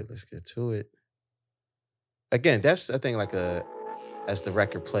to it. Again, that's I think as the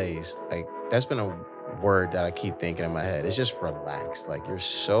record plays, like that's been a word that I keep thinking in my head. It's just relaxed. Like you're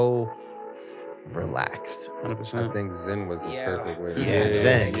so relaxed. 100%. I think Zen was the perfect way to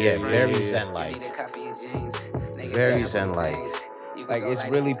Zen. Very Zen-like. Very Zen-like. Like it's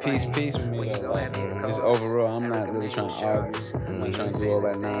really peace with me though. Just overall, I'm not really trying to argue. I'm not trying to do all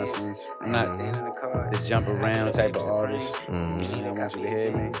that nonsense. I'm not the jump around type of artist. I want you to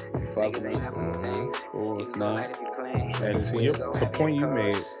hear me. You fuck with me. Cool. If not. And to the point you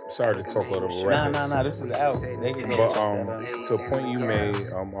made, sorry to talk over the record. Nah, this is out. But to the point you made,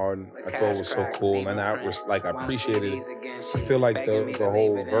 Arden, I thought it was so cool, and I appreciated it. I feel like the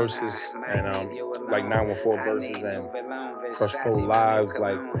whole verses and like 914 verses and Crush Pro Lives,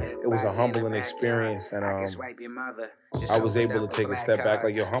 like it was a humbling experience, and I was able to take a step back,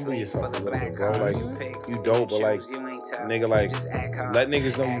 like yo, humble yourself a little bit, bro. Like you dope, but like nigga, like let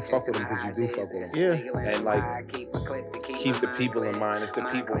niggas know you fuck with them because you do fuck with them. Yeah, and like keep the people in mind. It's the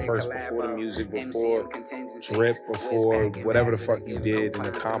people first before the music, before drip, before whatever the fuck you did and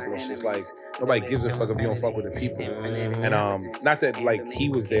accomplished. It's like nobody gives a fuck if you don't fuck with the people. And not that like he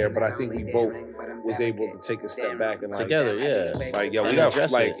was there, but I think we both was able to take a step back and like together, like yo, we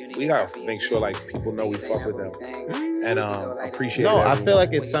gotta make sure like people know we fuck with them and appreciate. No, I feel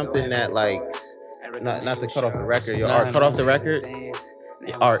like it's something that like not to cut off the record. Yo, Art, cut off the record.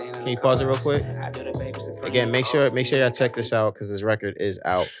 Art, can you pause it real quick? Again, make sure y'all check this out because this record is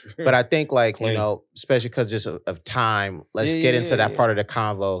out. But I think like you know, especially because just of time, let's get into that part of the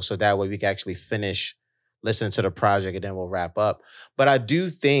convo so that way we can actually finish listening to the project and then we'll wrap up. But I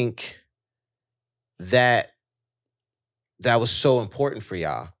do think that was so important for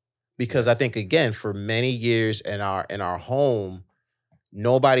y'all because I think again for many years in our home,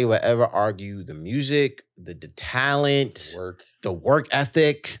 nobody would ever argue the music, the talent, the work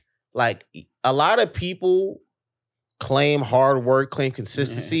ethic. Like a lot of people claim hard work, claim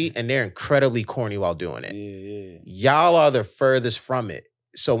consistency, and they're incredibly corny while doing it. Y'all are the furthest from it.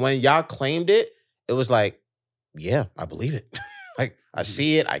 So when y'all claimed it, it was like, yeah, I believe it. Like I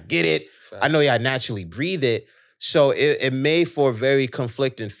see it, I get it. I know y'all naturally breathe it. So it made for very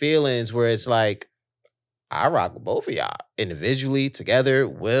conflicting feelings where it's like, I rock with both of y'all individually, together,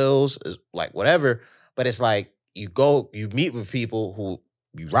 wills, like whatever. But it's like you meet with people who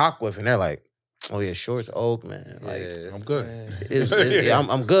you rock with and they're like, oh yeah, Short's Oak, man. Like I'm good.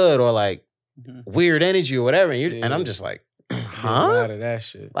 I'm good, or like weird energy or whatever. And I'm just like, huh? A lot of that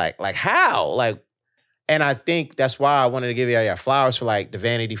shit. Like how? Like, and I think that's why I wanted to give y'all flowers for like the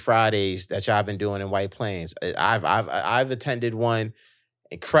Vanity Fridays that y'all been doing in White Plains. I've attended one.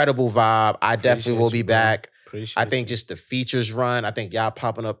 Incredible vibe. I definitely will be back. I think just the features run. I think y'all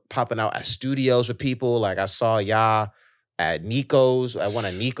popping out at studios with people. Like I saw y'all at Nico's, at one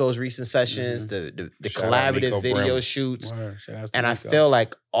of Nico's recent sessions, the collaborative video shoots. And I feel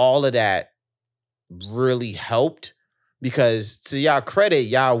like all of that really helped because to y'all credit,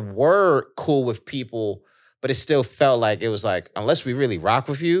 y'all were cool with people but it still felt like it was like, unless we really rock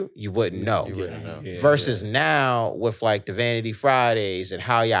with you, you wouldn't know. You wouldn't know. Yeah. Versus now with like the Vanity Fridays and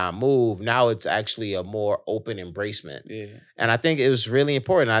how y'all move, now it's actually a more open embracement. Yeah. And I think it was really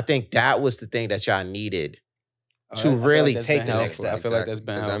important. I think that was the thing that y'all needed I to feel like really that's take been the next helpful. I step. feel like that's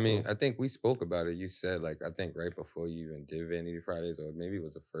been 'Cause helpful. I mean, I think we spoke about it. You said like, I think right before you even did Vanity Fridays, or maybe it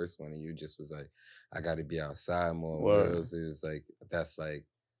was the first one, and you just was like, I got to be outside more. Word. Wills, it was like, that's like,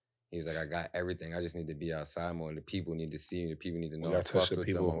 he was like, I got everything. I just need to be outside more. And the people need to see me. The people need to know I gotta touch fucked the with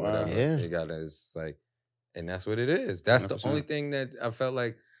people. them or whatever. Yeah. They gotta, it's like, and that's what it is. That's the 100%. only thing that I felt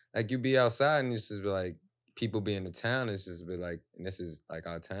like you be outside and it's just be like, people be in the town, it's just be like, and this is like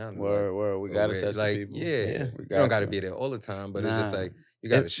our town. Word. We gotta touch like, the people. Yeah. We You don't gotta to. be there all the time, but Nah. it's just like, you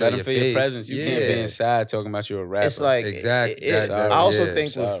gotta show Let your them feel face. your presence. You can't be inside talking about you're a rapper. It's like Exactly. I also think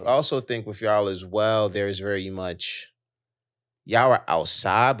Sorry. with y'all as well, there's very much y'all were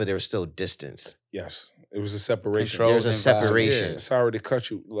outside, but there was still distance. Yes. It was a separation. Control. There's a environment. separation. Yeah. Sorry to cut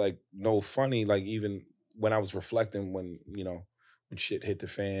you. Like, no funny. Like, even when I was reflecting, when shit hit the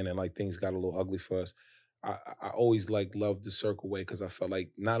fan and like things got a little ugly for us, I always like loved the Circle Way because I felt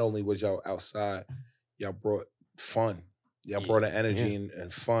like not only was y'all outside, y'all brought fun. Y'all brought an energy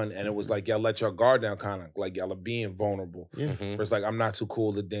and fun, and it was like y'all let your guard down, kind of like y'all are being vulnerable. Yeah. Mhm. Where it's like, I'm not too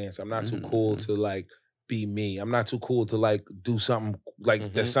cool to dance. I'm not too cool to like be me. I'm not too cool to like do something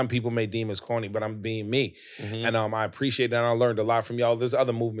like that some people may deem as corny, but I'm being me. Mhm. And I appreciate that. And I learned a lot from y'all. There's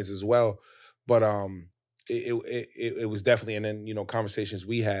other movements as well, but it was definitely, and then conversations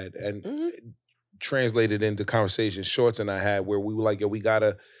we had and translated into conversations Shorts and I had where we were like, yo, we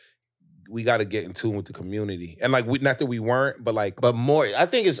gotta get in tune with the community, and like not that we weren't, but like, But more, I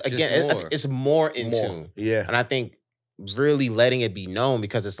think it's again, more. it's more in more. tune. Yeah. And I think really letting it be known,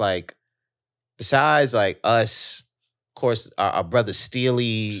 because it's like, besides like us, of course, our brother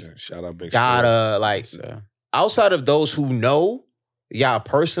Steely, Shout out Big Dada, like So, outside of those who know y'all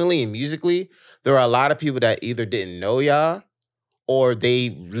personally and musically, there are a lot of people that either didn't know y'all or they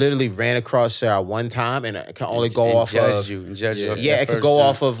literally ran across y'all one time and it can only go and off judge of you and judge you. off yeah, that it could first go jump.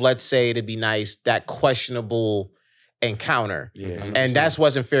 off of, let's say, to be nice, that questionable encounter. Yeah. And that's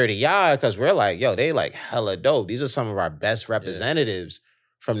wasn't fair to y'all because we're like, yo, they like hella dope. These are some of our best representatives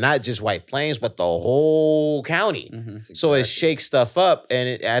from not just White Plains, but the whole county. Mhm. So it Exactly. shakes stuff up.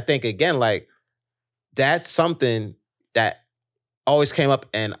 And I think, again, like, that's something that always came up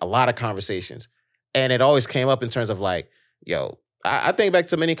in a lot of conversations. And it always came up in terms of like, yo, I think back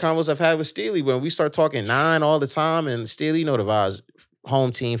to many convos I've had with Steely when we start talking 9 all the time. And Steely, you know the vibes,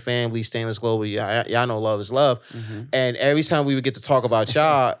 home team, family, Stainless Global, y'all know love is love. Mhm. And every time we would get to talk about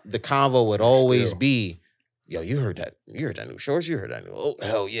y'all, the convo would always Still. be, yo, you heard that new Shorts, you heard that new, oh,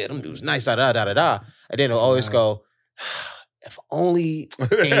 hell yeah, them dudes nice, da da da da da. And then it'll always go, if only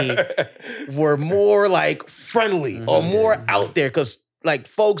they were more like friendly or more out there, because like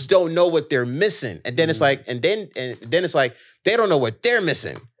folks don't know what they're missing. And then it's like, and then it's like they don't know what they're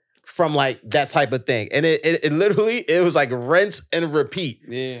missing from like that type of thing. And it literally, it was like rinse and repeat.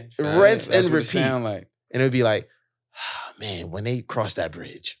 Yeah. Rinse That's and what it repeat. sound like. And it'd be like, man, when they cross that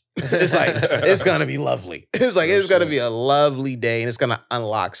bridge, it's like, it's gonna be lovely. It's like, it's gonna be a lovely day and it's gonna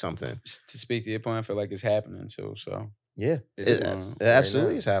unlock something. To speak to your point, I feel like it's happening too. So Yeah, It it is. it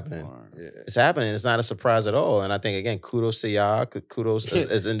absolutely Right is happening. now. Yeah. It's happening. It's not a surprise at all. And I think, again, kudos to y'all. Kudos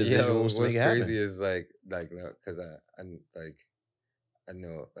as individuals to What's make it happen. crazy is like because I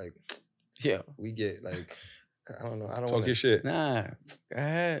know like yeah, we get like I don't know. I don't Talk wanna, your shit. nah, go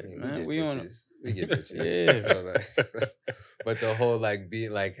ahead, I mean, man. we get bitches. We get bitches. Yeah. So, like, but the whole like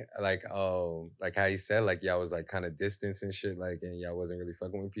being like how he said like y'all was like kind of distance and shit like and y'all wasn't really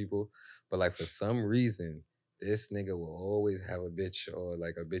fucking with people, but like for some reason this nigga will always have a bitch or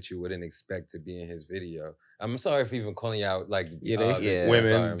like a bitch you wouldn't expect to be in his video. I'm sorry for even calling you out like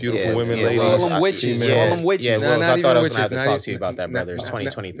Women, beautiful women, yeah, ladies. Wills, Call them witches. Yeah, Call them witches. Yeah, Nah, Wills, not I thought even I was gonna have to witches, talk not to you about that, even- brother. It's not-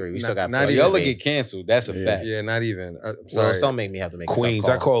 2023. We not- still got not plugs even- to Y'all will make. get canceled. That's a fact. Yeah, not even. I'm Wills, sorry. don't make me have to make Queens.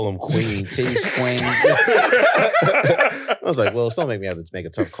 a I tough call. call them queens. Peace, queen. I was like, Wills, don't make me have to make a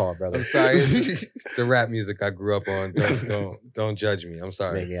tough call, brother. I'm sorry. It's the rap music I grew up on. Don't judge me. I'm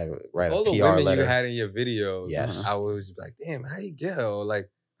sorry. Make me have to write a All the PR women letter. you had in your videos, Yes. I was like, damn, how you get her? Or like,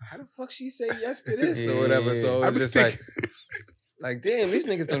 how the fuck she say yes to this or whatever? So I it was be just like, damn, these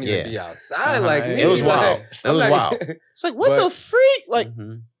niggas don't even Yeah. be outside like me. It was Like, wild. It I'm was like- wild. It's like, what But- the freak? Like,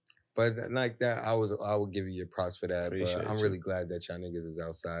 Mhm. But like that, I would give you your props for that. Appreciate But I'm you. really glad that y'all niggas is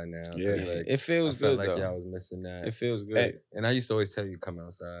outside now. 'cause, Yeah. like, It feels I felt good like though. y'all was missing that. It feels good. Hey, And I used to always tell you come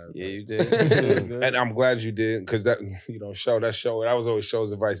outside. Yeah, but- you did. It feels good. And I'm glad you did, because that that was always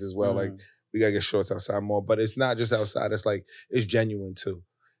Show's advice as well. Like, we gotta get Shorts outside more. But it's not just outside, it's like it's genuine too.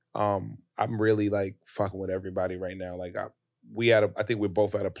 I'm really like fucking with everybody right now. Like I think we're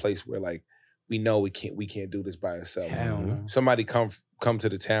both at a place where like we know we can't do this by ourselves. Hell no. Somebody come to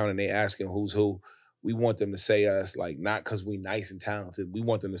the town and they asking who's who. We want them to say us, like not because we nice and talented. We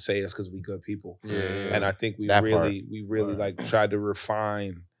want them to say us because we good people. And I think we really like tried to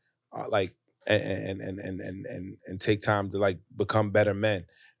refine, like and take time to like become better men.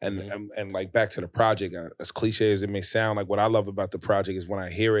 And like back to the project, as cliche as it may sound, like what I love about the project is when I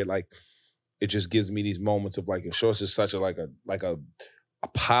hear it, like it just gives me these moments of like, Shorts is such a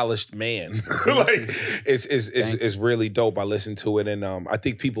polished man. Like it's really dope. I listen to it, and I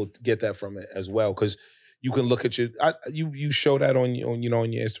think people get that from it as well, because you can look at you show that on your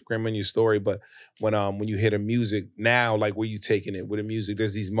Instagram and your story, but when you hear the music now, like where you taking it with the music,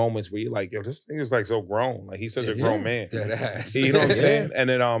 there's these moments where you're like, yo, this nigga's like so grown, like he's such a grown man. You know what I'm saying? And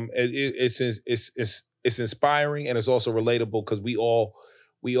then it's inspiring, and it's also relatable because we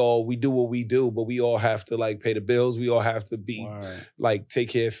do what we do, but we all have to like pay the bills. We all have to be like take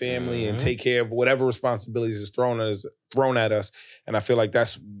care of family and take care of whatever responsibilities is thrown at us. And I feel like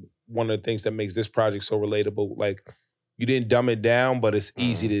that's one of the things that makes this project so relatable. Like you didn't dumb it down, but it's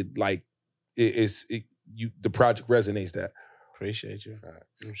easy to like. The project resonates that. Appreciate you.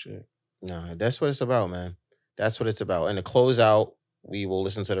 Shit. No, that's what it's about, man. That's what it's about. And to close out, we will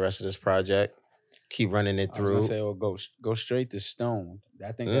listen to the rest of this project. Keep running it through. I was gonna say, go straight to Stoned.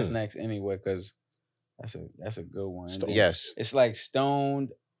 I think that's next anyway, because that's a good one. Yes, it's like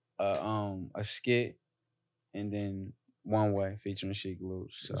Stoned, a skit, and then One Way featuring Sheek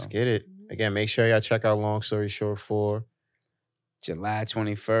Louch. So. Let's get it. Again, make sure y'all check out Long Story Short 4. July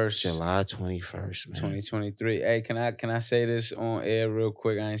 21st. July 21st, man. 2023. Hey, can I say this on air real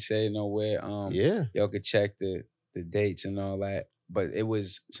quick? I ain't say it nowhere. Yeah. Y'all could check the dates and all that. But it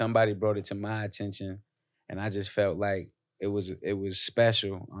was, somebody brought it to my attention, and I just felt like it was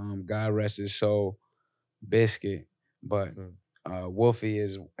special. God rest his soul, Biscuit, but Wolfie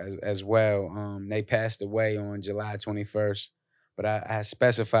as well. They passed away on July 21st. But I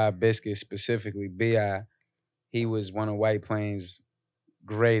specified Biscuit specifically. B.I., he was one of White Plains'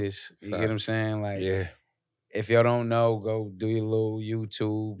 greatest. You get what I'm saying? Like, if y'all don't know, go do your little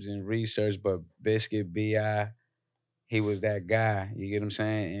YouTubes and research. But Biscuit, B.I., he was that guy. You get what I'm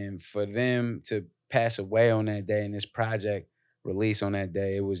saying? And for them to pass away on that day and this project release on that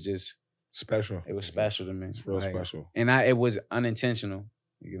day, it was just special. It was special to me. It's real special. And it was unintentional.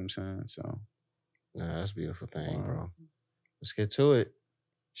 You get what I'm saying? So, nah, that's a beautiful thing, bro. Let's get to it.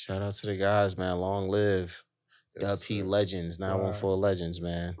 Shout out to the guys, man. Long live Dub P Legends, 914 Legends,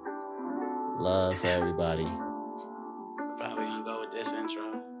 man. Love for everybody. Probably gonna go with this intro.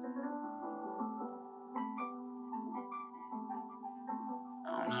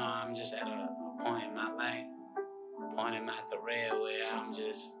 I don't know, I'm just at a point in my life, point in my career where I'm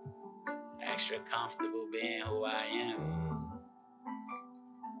just extra comfortable being who I am.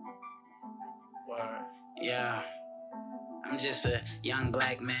 Word. Yeah. I'm just a young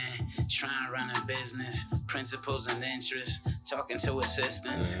black man trying to run a business, principles and interests, talking to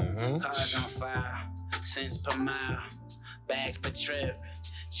assistants, cars on fire, cents per mile, bags per trip,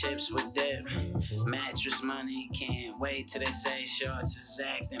 chips with dip, mattress money, can't wait till they say Shorts is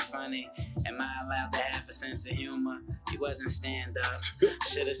acting funny. Am I allowed to have a sense of humor? He wasn't stand up,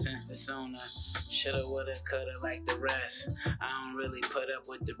 should've sensed it sooner, shoulda, woulda, coulda like the rest. I don't really put up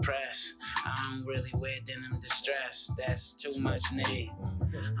with the press, I don't really wear denim distress, that's too much need.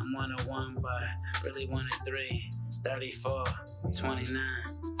 I'm 101 but really 103, 34, 29,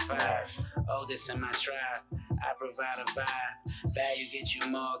 5, oldest in my tribe. I provide a vibe, value get you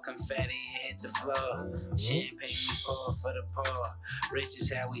more confetti and hit the floor. Champagne we pour for the poor, rich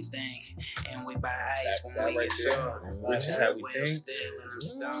is how we think, and we buy ice when we get sore. Rich is how we think.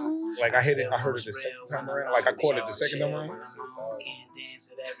 Like I heard it the second time around. Like I caught it the second time around. Can't dance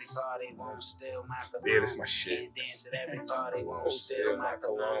at every party, won't steal my cologne. Yeah, that's my shit. Can't dance at every party, won't steal my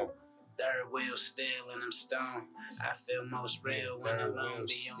cologne. Third wheel still and I'm stoned. I feel most real when alone,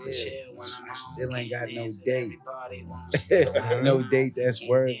 be on chill when I'm home. Still ain't got no Dance at date. every party, won't steal my No cologne. date that's Can't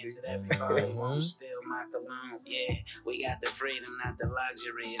worthy. dance at every party, won't steal my cologne. Yeah, we got the freedom, not the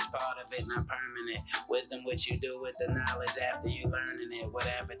luxury. It's part of it, not permanent. Wisdom, what you do with the knowledge after you learning it.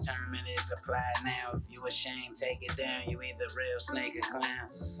 Whatever term it is, apply it now. If you ashamed, take it down. You either real snake or clown.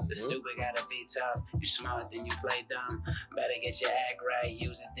 The stupid gotta be tough. You smart, then you play dumb. Better get your act right.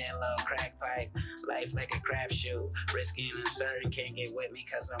 Use a dead little crack pipe. Life like a crapshoot. Risky and uncertain. Can't get with me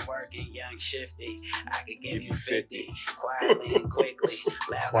cause I'm working young, shifty. I could give you 50. Quietly and quickly.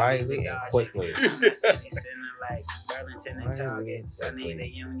 Quietly and quickly. City center like Burlington and Targets. I need a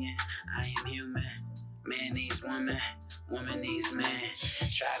union. I am human. Man needs woman. Woman needs man.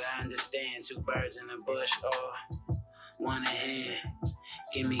 Try to understand 2 birds in a bush or one a hand.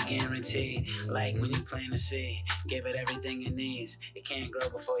 Give me guarantee, like when you plant a seed, give it everything it needs. It can't grow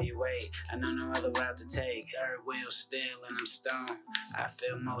before you wait. I know no other route to take. Third wheel still and I'm stoned. I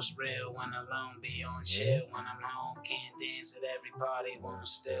feel most real when alone. Be on chill when I'm home. Can't dance at every party, won't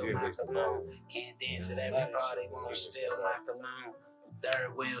steal my cologne. Can't dance at every party, won't steal my cologne.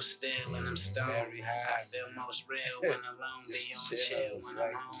 Third wheel still and I'm stoned. I feel most real when alone. Be on chill when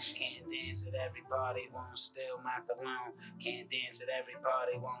I'm home. Can't dance at every party, won't steal my cologne. Can't dance at every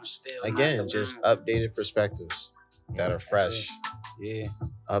party, won't steal my Again, cologne. just updated perspectives that are fresh. Yeah.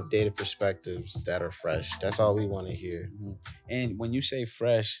 Updated perspectives that are fresh. That's all we want to hear. And when you say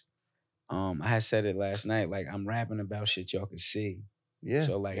fresh, I had said it last night, like I'm rapping about shit y'all can see. Yeah.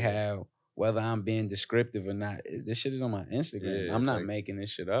 So like how whether I'm being descriptive or not, this shit is on my Instagram. Yeah, I'm not like- making this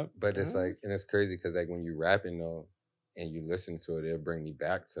shit up. But it's like, and it's crazy because like when you rapping though, and you listen to it, it'll bring me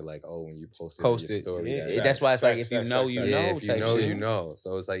back to like, oh, when you posted Post your it. story. Yeah. That's why it's like, if you know, you yeah, know if you type know, shit. you know.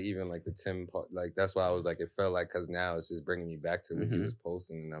 So it's like even like the Tim, like that's why I was like, it felt like because now it's just bringing me back to when he was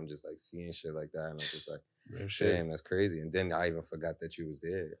posting, and I'm just like seeing shit like that, and I'm just like, Real shit. damn, that's crazy. And then I even forgot that you was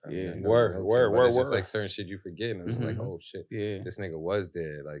there. I mean, Yeah. I know Word, you know word, Tim, but word, it's just word. like certain shit you forget, and I'm just like, Mhm. oh shit, Yeah. this nigga was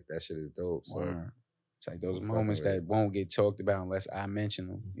there. Like that shit is dope. So Word. It's like those I'm moments fucking that with won't get talked about unless I mention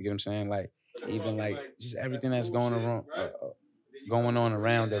them. You get what I'm saying? Like even like just everything that's going on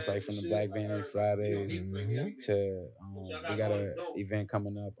around us, like from the Black Vanity Fridays to we got a event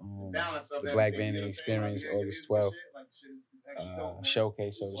coming up on the Black Vanity Experience August 12th.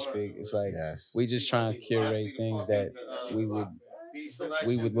 Showcase, so to speak. It's like Yes. we just trying to curate things that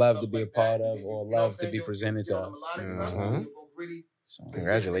we would love to be a part of or love to be presented to us. Mhm. So,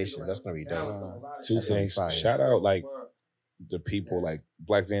 Congratulations. That's going to be dope. Two That's gonna be things. fire. Shout out like the people. Like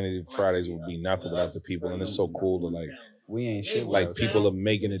Black Vanity Fridays would be nothing without the people, and it's so cool to like we ain't shit like without people are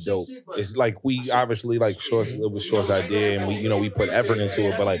making it dope. It's like we obviously like Short's, it was Short's idea, and we put effort into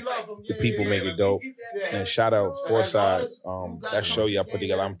it, but like the people make it dope. And shout out Foresight, that show y'all put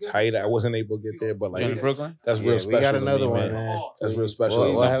together. I'm tight. I wasn't able to get there, but you. In like Brooklyn? that's Yeah, real special. we got to another me, one, man. That's real special.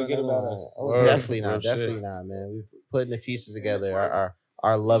 We'll to me. have forget another about one. us. Oh, Word. definitely not. Real shit. Definitely not, man. We putting the pieces together.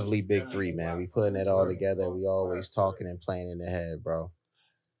 Our lovely big three, man. We putting it all together. We always talking and planning ahead, bro.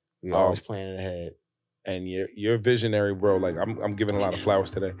 We always planning ahead. And you're visionary, bro. Like I'm giving a lot of flowers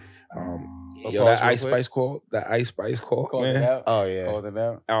today. Yo, Applause that real Ice quick. Spice call, Called it man. out. Oh yeah. Called it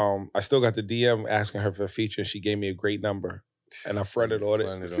out. I still got the DM asking her for a feature, and she gave me a great number, and I fronted on it.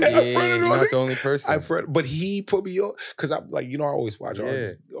 Fronted I on it. fronted You're on not it. the only person. I fronted, but he put me on because I'm like, I always watch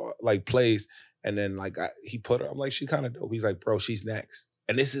artists, like plays, and then like he put her. I'm like, she kind of dope. He's like, bro, she's next,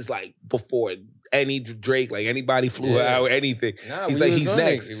 and this is like before any Drake, like anybody flew her out, anything. Nah, He's we like, was he's on it.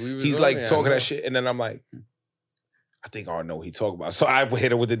 next. We was He's on like it, I talking know. that shit, and then I'm like, I think I know what he talking about. So I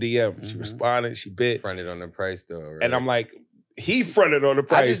hit her with the DM. She responded. She bit, Fronted on the price though, right? and I'm like, he fronted on the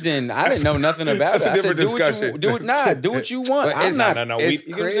price. I didn't know nothing about That's it. a I said, different do what discussion. you do what you want. But I'm it's not. no. It's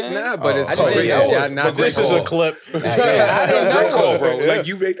You get what I'm crazy, saying? nah, but it's I just crazy. didn't know Y'all it. not But this the is a call. clip. I didn't Great know call, it. bro. Like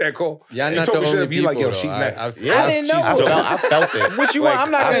you make that call. Y'all They not told the me straight only up, you like, people, yo, though. she's next. I didn't know she's it. dope. I felt it. What you want?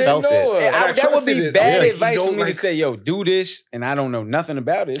 I'm not I gonna felt it. that I would be trusted it. bad Yeah, he advice for don't me to like- say, yo, do this, and I don't know nothing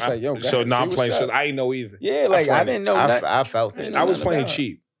about it. It's like, yo, So now I'm playing shit. I ain't know either. Yeah, like I fronted. didn't know nothing. I felt it. I was nothing playing about it.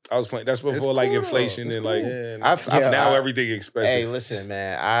 cheap. I was playing. That's before like cool, though. inflation It's and cool. like Yeah, now everything expensive. Hey, listen,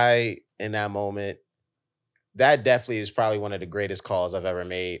 man. In that moment, that definitely is probably one of the greatest calls I've ever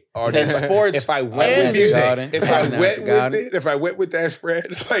made. In sports, If I went and with music. it, if I went with that spread,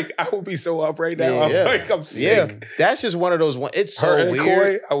 like I would be so up right now. I'm sick. That's just one of those ones. It's so Her and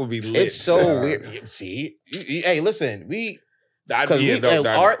weird. Koi, I would be lit. It's so weird. See, hey, listen,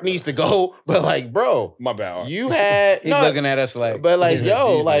 Art needs to go, but like, bro, my bad. Art. You had He's looking at us like, but like,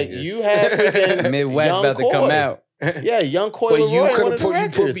 yo, these like niggas. you had freaking Midwest Young about to come Koi. out. Yeah, Young Koi. But Leroy, you one could of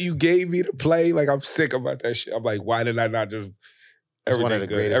have the records. you gave me the play. Like I'm sick about that shit. I'm like, why did I not just? It's Everything one of the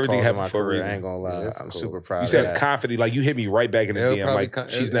good. greatest Everything calls in happened my for a career. reason. I ain't gonna lie. it's I'm cool. super proud You of said that. confident, like you hit me right back in the It'll DM. probably Like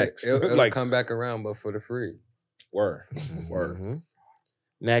she's next. It'll Like come back around, but for the free. word. Mhm.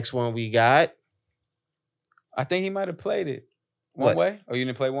 Next one we got. I think he might have played it. What? One Way? Oh, you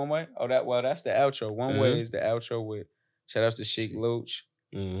didn't play One Way? Oh, that's the outro. One Way is the outro with shout outs to Sheik Luch.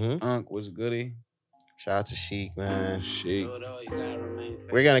 Unc was goody. Shout out to Sheik, man. Sheik.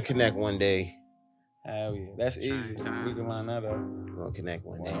 We're gonna connect one day. Hell yeah. That's easy. We can line that up. We're gonna connect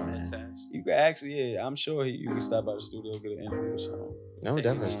one day, man. You can actually, I'm sure you can stop by the studio, get an interview or something. No, we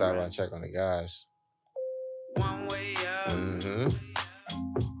definitely stop by and check on the guys. One way up.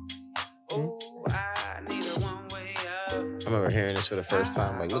 Ooh, I need a one way up. I remember hearing this for the first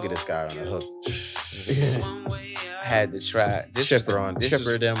time. Like, look at this guy on the hook. I had to try.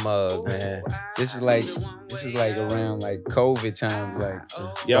 Chipper them mug, man. This is like around like COVID times, like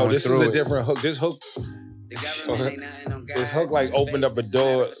Yo, going this is through a it. different hook. This hook like opened up a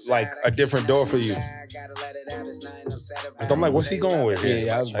door, like a different door for you. I'm like, what's he going with here?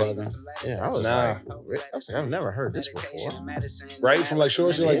 Yeah, I was Like, bugging. Yeah, I was Nah. like, I've never heard this before. right? From like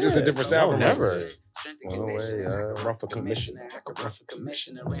short shit, like this is a different sound. No, from never. No way, Run for commissioner.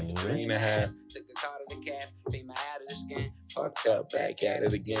 Mm-hmm. 3.5. Fucked up, back at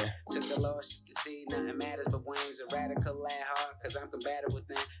it again. Took the loss just to see nothing matters but wings. A radical at heart, cause I'm combative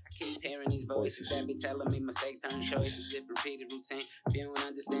within. I keep hearing these voices that be telling me mistakes turn choices if repeated routine. If you don't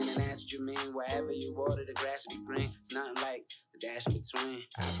understand, then that's what you mean. Wherever you water, the grass will be green. It's nothing like the dash in between.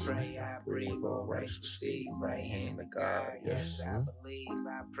 I pray, I breathe, all rights receive. Right hand of God, yes, I believe.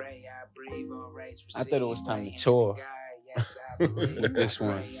 I pray, I breathe, all rights receive. I thought it was time Right to hand of tour God, yes, I believe. with this I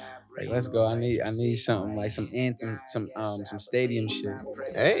one. pray, I Like, breathe, let's go. all I need rights something receive. like some Right hand of anthem, God, yes, some I stadium believe. shit. I pray,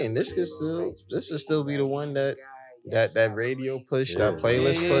 Hey, I and this breathe, could all still rights this will receive. still be the Right one hand that of God, yes, that I radio believe. push, Yeah. that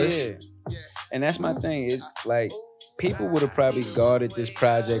playlist push. Yeah. And that's my thing. Is like people would have probably guarded this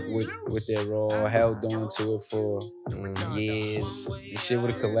project with their raw, held on to it for years. The shit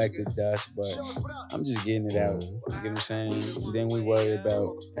would have collected dust, but I'm just getting it out. You get what I'm saying? And then we worry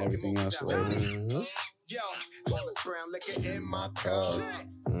about everything else later. Mm-hmm. Yo, Wallace Brown liquor in my cup.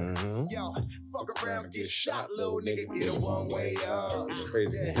 Mm-hmm. Yo, fuck around, get shot, little nigga, get a one way up. It's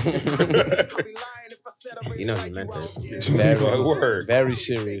crazy. I'll be lying if I said I really You know he like meant you, I that. don't get Very, Word. very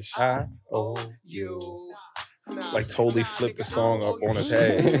serious. Oh, you. Like totally flipped the song up on his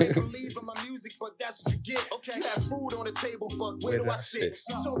head. Believe in my music, but that's what you get. Okay, have food on the table, but where do I sit?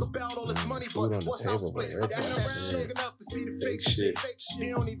 You talk about all this money, Food on but the what's our table, but split? where do I That's sit? big enough to see the fake shit. shit. They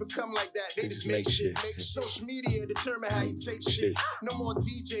don't even come like that. They just make shit. Social media determine how you take shit. No more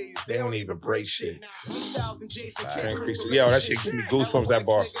DJs. They don't even break shit. Me, Styles, and Jason Frank can't Priest. Yo, that shit give me goosebumps, that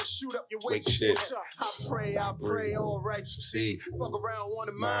bar. Shoot up your Wake weight shit. I pray, all rights receive. Fuck around, one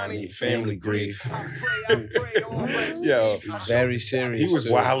of mine, Mine and and family grief. I pray, all rights Yo, Very serious. he was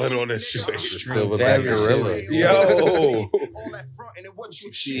too. wilding on this joint. Silverback Very gorilla. serious. Yo. All that frontin' and what you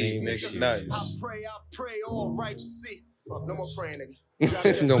Achieve, achieve, nigga. Nice. I pray, all rights see. Fuck, no more praying,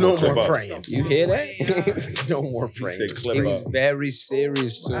 nigga. No No clip more up. praying. You hear that? No more He praying. said clip He up. was very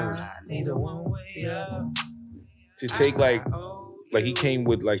serious too. To take like he came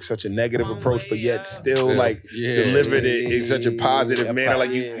with like such a negative approach, but yet still like Yeah. delivered it in such a positive Yeah, manner. Like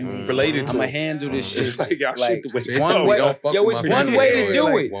you yeah. related to I'ma it. handle this shit. It's like y'all like, shoot the way Basically, one way. don't fuck Yo, with it's my one people. way to Yeah, do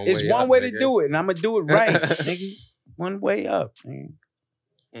like, it. one It's way one up, way to nigga. do it, and I'm gonna do it right, nigga. One way up, nigga.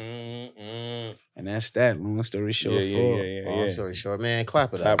 And that's that. Long story short, Long story short, man,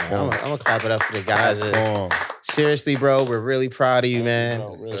 clap it up. Man. Platform. I'm gonna clap it up for the guys. Platform. Seriously, bro, we're really proud of you, man.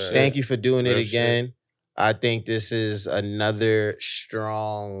 Bro, real shit. Thank you for doing it Real again. I think this is another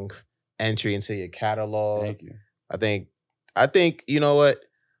strong entry into your catalog. Thank you. I think you know what?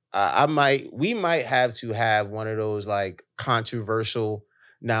 We might have to have one of those like controversial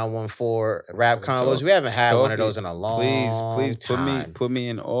 914 rap convos. We haven't had one of those in a long Please time. put me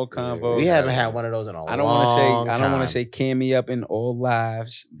in all convos. We haven't had one of those in a I don't want to say long I don't want time. to say can me up in all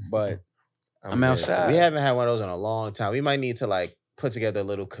lives, but I'm outside. We haven't had one of those in a long time. We might need to like put together a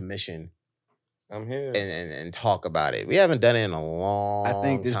little commission I'm here. and talk about it. We haven't done it in a long time. I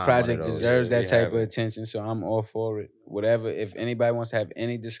think this one of project those. deserves Yeah, that we type of haven't. attention, so I'm all for it. Whatever. If anybody wants to have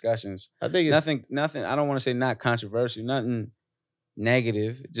any discussions, I think it's nothing. I don't want to say not controversial, nothing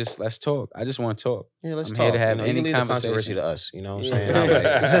negative. Just let's talk. I just want to talk. yeah, let's I'm talk. here to have you any can leave the controversy conversation. to us. You know what I'm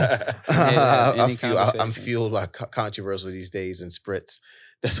Yeah. saying? I'm like, I'm here to have any I'm conversations. fueled by controversy these days and spritz.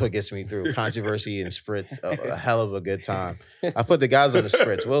 That's what gets me through. Controversy and spritz, a hell of a good time. I put the guys on the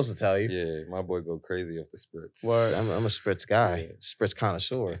spritz. Wills will tell you. Yeah, my boy go crazy off the spritz. I'm a spritz guy, Yeah. spritz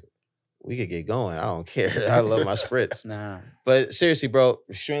connoisseur. We could get going. I don't care. I love my spritz. Nah, But seriously, bro,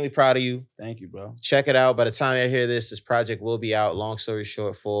 extremely proud of you. thank you, bro. Check it out. By the time you hear this project will be out. Long story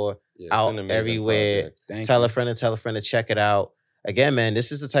short, for Yeah, it's out an amazing everywhere. project. Thank tell you. a friend to check it out. Again, man,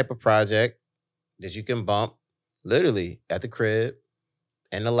 this is the type of project that you can bump literally at the crib,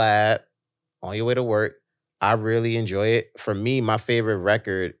 in the lab, on your way to work. I really enjoy it. For me, my favorite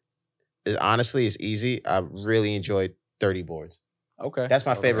record is honestly, it's easy. I really enjoyed 30 Boards. Okay, That's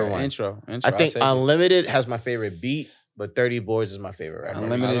my favorite one. Intro. I I'll think take it. Unlimited has my favorite beat, but 30 Boards is my favorite record.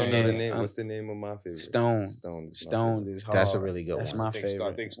 Unlimited I don't know the is name. good. What's the name of my favorite? Stone. Stone. is my Stoned favorite. is hard. That's a really good That's one. my I think Stone- I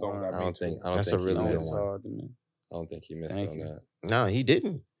favorite. think Stone got Word. I don't think. I don't That's think a he really good missed. one. Hard to me. I don't think he missed Thank on you. that. No, he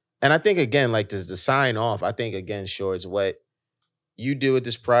didn't. And I think again, like this, the sign off. I think again, Shorts, what you do with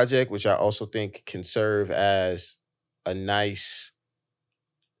this project, which I also think can serve as a nice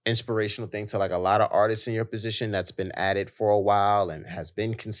inspirational thing to like a lot of artists in your position that's been at it for a while and has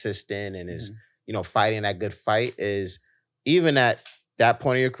been consistent and is, you know, fighting that good fight is even at that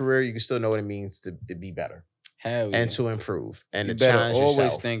point of your career, you can still know what it means to be better. Hell yeah. And to improve and You to better challenge always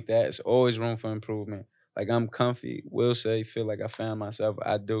yourself. think that. It's always room for improvement. Like I'm comfy, will say, feel like I found myself.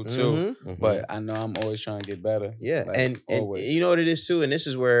 I do too. But I know I'm always trying to get better. Yeah, like, and always. you know what it is too, and this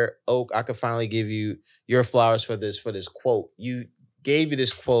is where Oak, I could finally give you your flowers for this quote. You gave me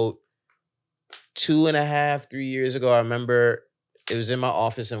this quote 2.5, 3 years ago. I remember it was in my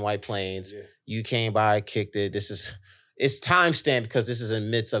office in White Plains. Yeah. You came by, kicked it. It's timestamped because this is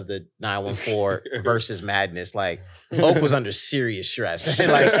in midst of the 914 versus madness. Like Oak was under serious stress.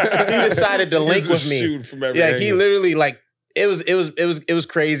 And like he decided to link with me. Yeah, he literally like it was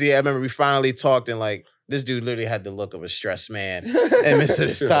crazy. I remember we finally talked and like this dude literally had the look of a stressed man in midst of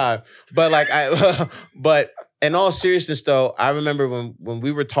this time. But like but in all seriousness though, I remember when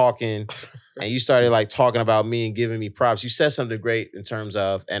we were talking and you started like talking about me and giving me props, you said something great in terms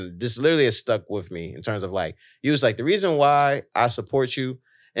of, and this literally has stuck with me in terms of like, you was like, the reason why I support you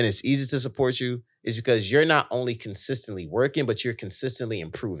and it's easy to support you is because you're not only consistently working, but you're consistently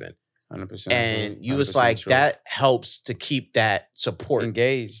improving. 100%. And you was like, that helps to keep that support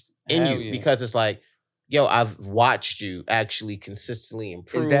engaged in Hell you yeah. because it's like, yo, I've watched you actually consistently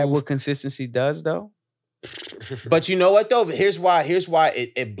improve. Is that what consistency does though? But you know what though? Here's why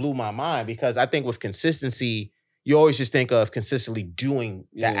it blew my mind because I think with consistency, you always just think of consistently doing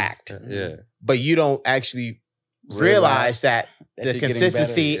the act. Yeah. But you don't actually realize that the you're getting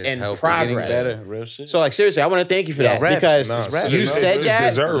consistency better. and Getting progress. better. Real shit. So like seriously, I want to thank you for that reps. because It's reps, you bro. said It's that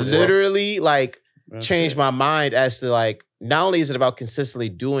deserved, bro. literally like Real changed shit. my mind as to like not only is it about consistently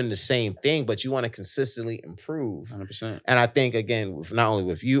doing the same thing, but you want to consistently improve. 100%. And I think again, not only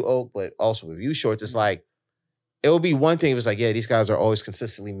with you, Oak, but also with you, Shorts, it's like it would be one thing if it's like, yeah, these guys are always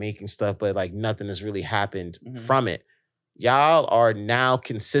consistently making stuff, but like nothing has really happened from it. Y'all are now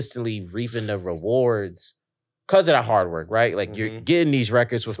consistently reaping the rewards because of that hard work, right? Like you're getting these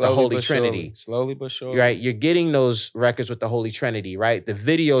records with the Holy Trinity. Slowly but surely. Right? You're getting those records with the Holy Trinity, right? The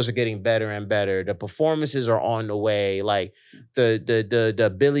videos are getting better and better. The performances are on the way. Like the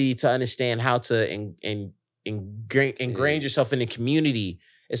ability to understand how to ingrain yourself in the community.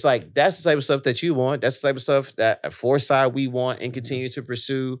 It's like, that's the type of stuff that you want. That's the type of stuff that at Foresight we want and continue to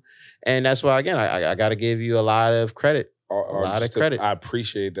pursue. And that's why, again, I got to give you a lot of credit. A lot of credit. I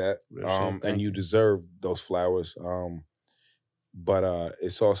appreciate that. Real shit, And you deserve those flowers. But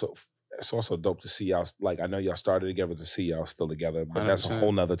it's also dope to see y'all. Like, I know y'all started together to see y'all still together, but that's a 100%.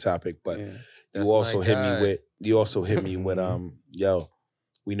 whole nother topic. But Yeah. you That's also my hit guy. me with yo,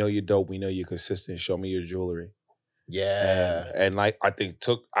 we know you're dope. We know you're consistent. Show me your jewelry. Yeah. And like I think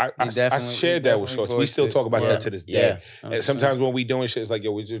I definitely- shared he that with definitely Shorts. We voiced still it. talk about Yeah. that to this Yeah. day. And sometimes when we doing shit, it's like,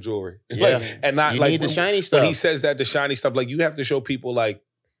 yo, where's your jewelry? Yeah. Like, and not You like need the shiny When stuff. he says that, the shiny stuff, like you have to show people like,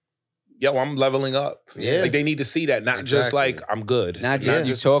 yo, I'm leveling up. Yeah. Like they need to see that, not just Exactly. like I'm good. Not just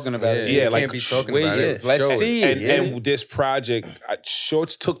you talking about it. Yeah, you like, can't be talking where's about your- it. let's Show it. see it. And this project,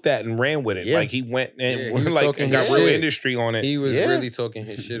 Shorts took that and ran with it. Yeah. Like he went and Yeah, he was like talking and got his real shit. industry on it. He was Yeah. really talking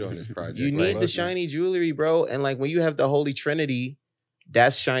his shit on this project. You Like, need the shiny jewelry, bro. And like when you have the Holy Trinity,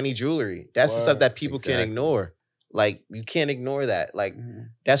 that's shiny jewelry. That's the stuff that people can't Exactly. ignore. Like you can't ignore that. Like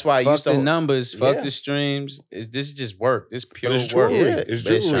that's why I Fuck used the to numbers. Fuck Yeah. the streams. This is just work. This pure it's work. jewelry. Yeah, It's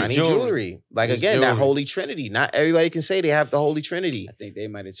but it's jewelry. shiny It's jewelry. jewelry. Like It's again, that jewelry. Holy Trinity. Not everybody can say they have the Holy Trinity. I think they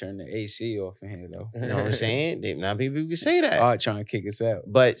might have turned the AC off in here though. You know what I'm saying? Not people can say that. Art trying to kick us out.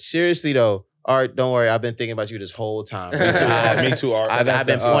 But seriously though, Art, don't worry. I've been thinking about you this whole time. Me too, Art. I've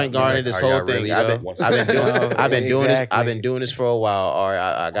been point guarding this Are whole y'all thing. really, I've though? been doing No, I've been doing this. I've exactly. been doing this for a while. Art,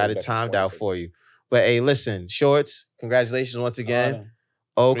 I got it back timed to out 20 for you. But hey, listen, Shorts, congratulations once again.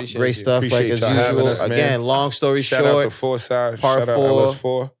 Oak, Appreciate great you. stuff like Appreciate as y'all having usual. us, man. Again, long story Shout out to short, Foresight. Part Shout out 4.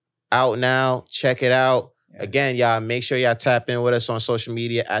 LS4. out now. Check it out. Yeah. Again, y'all, make sure y'all tap in with us on social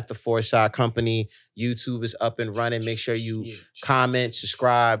media at the Foresight Company. YouTube is up and running. Make sure you comment,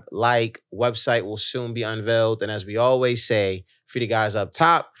 subscribe, like. Website will soon be unveiled. And as we always say, free the guys up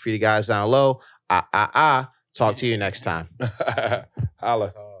top, free the guys down low. Talk to you next time.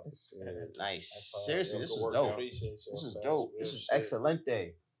 Holla. Nice. Seriously, this was dope. This is dope. This is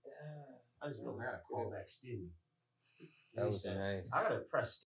excelente. I just don't have to call back Stevie. That was nice. I gotta press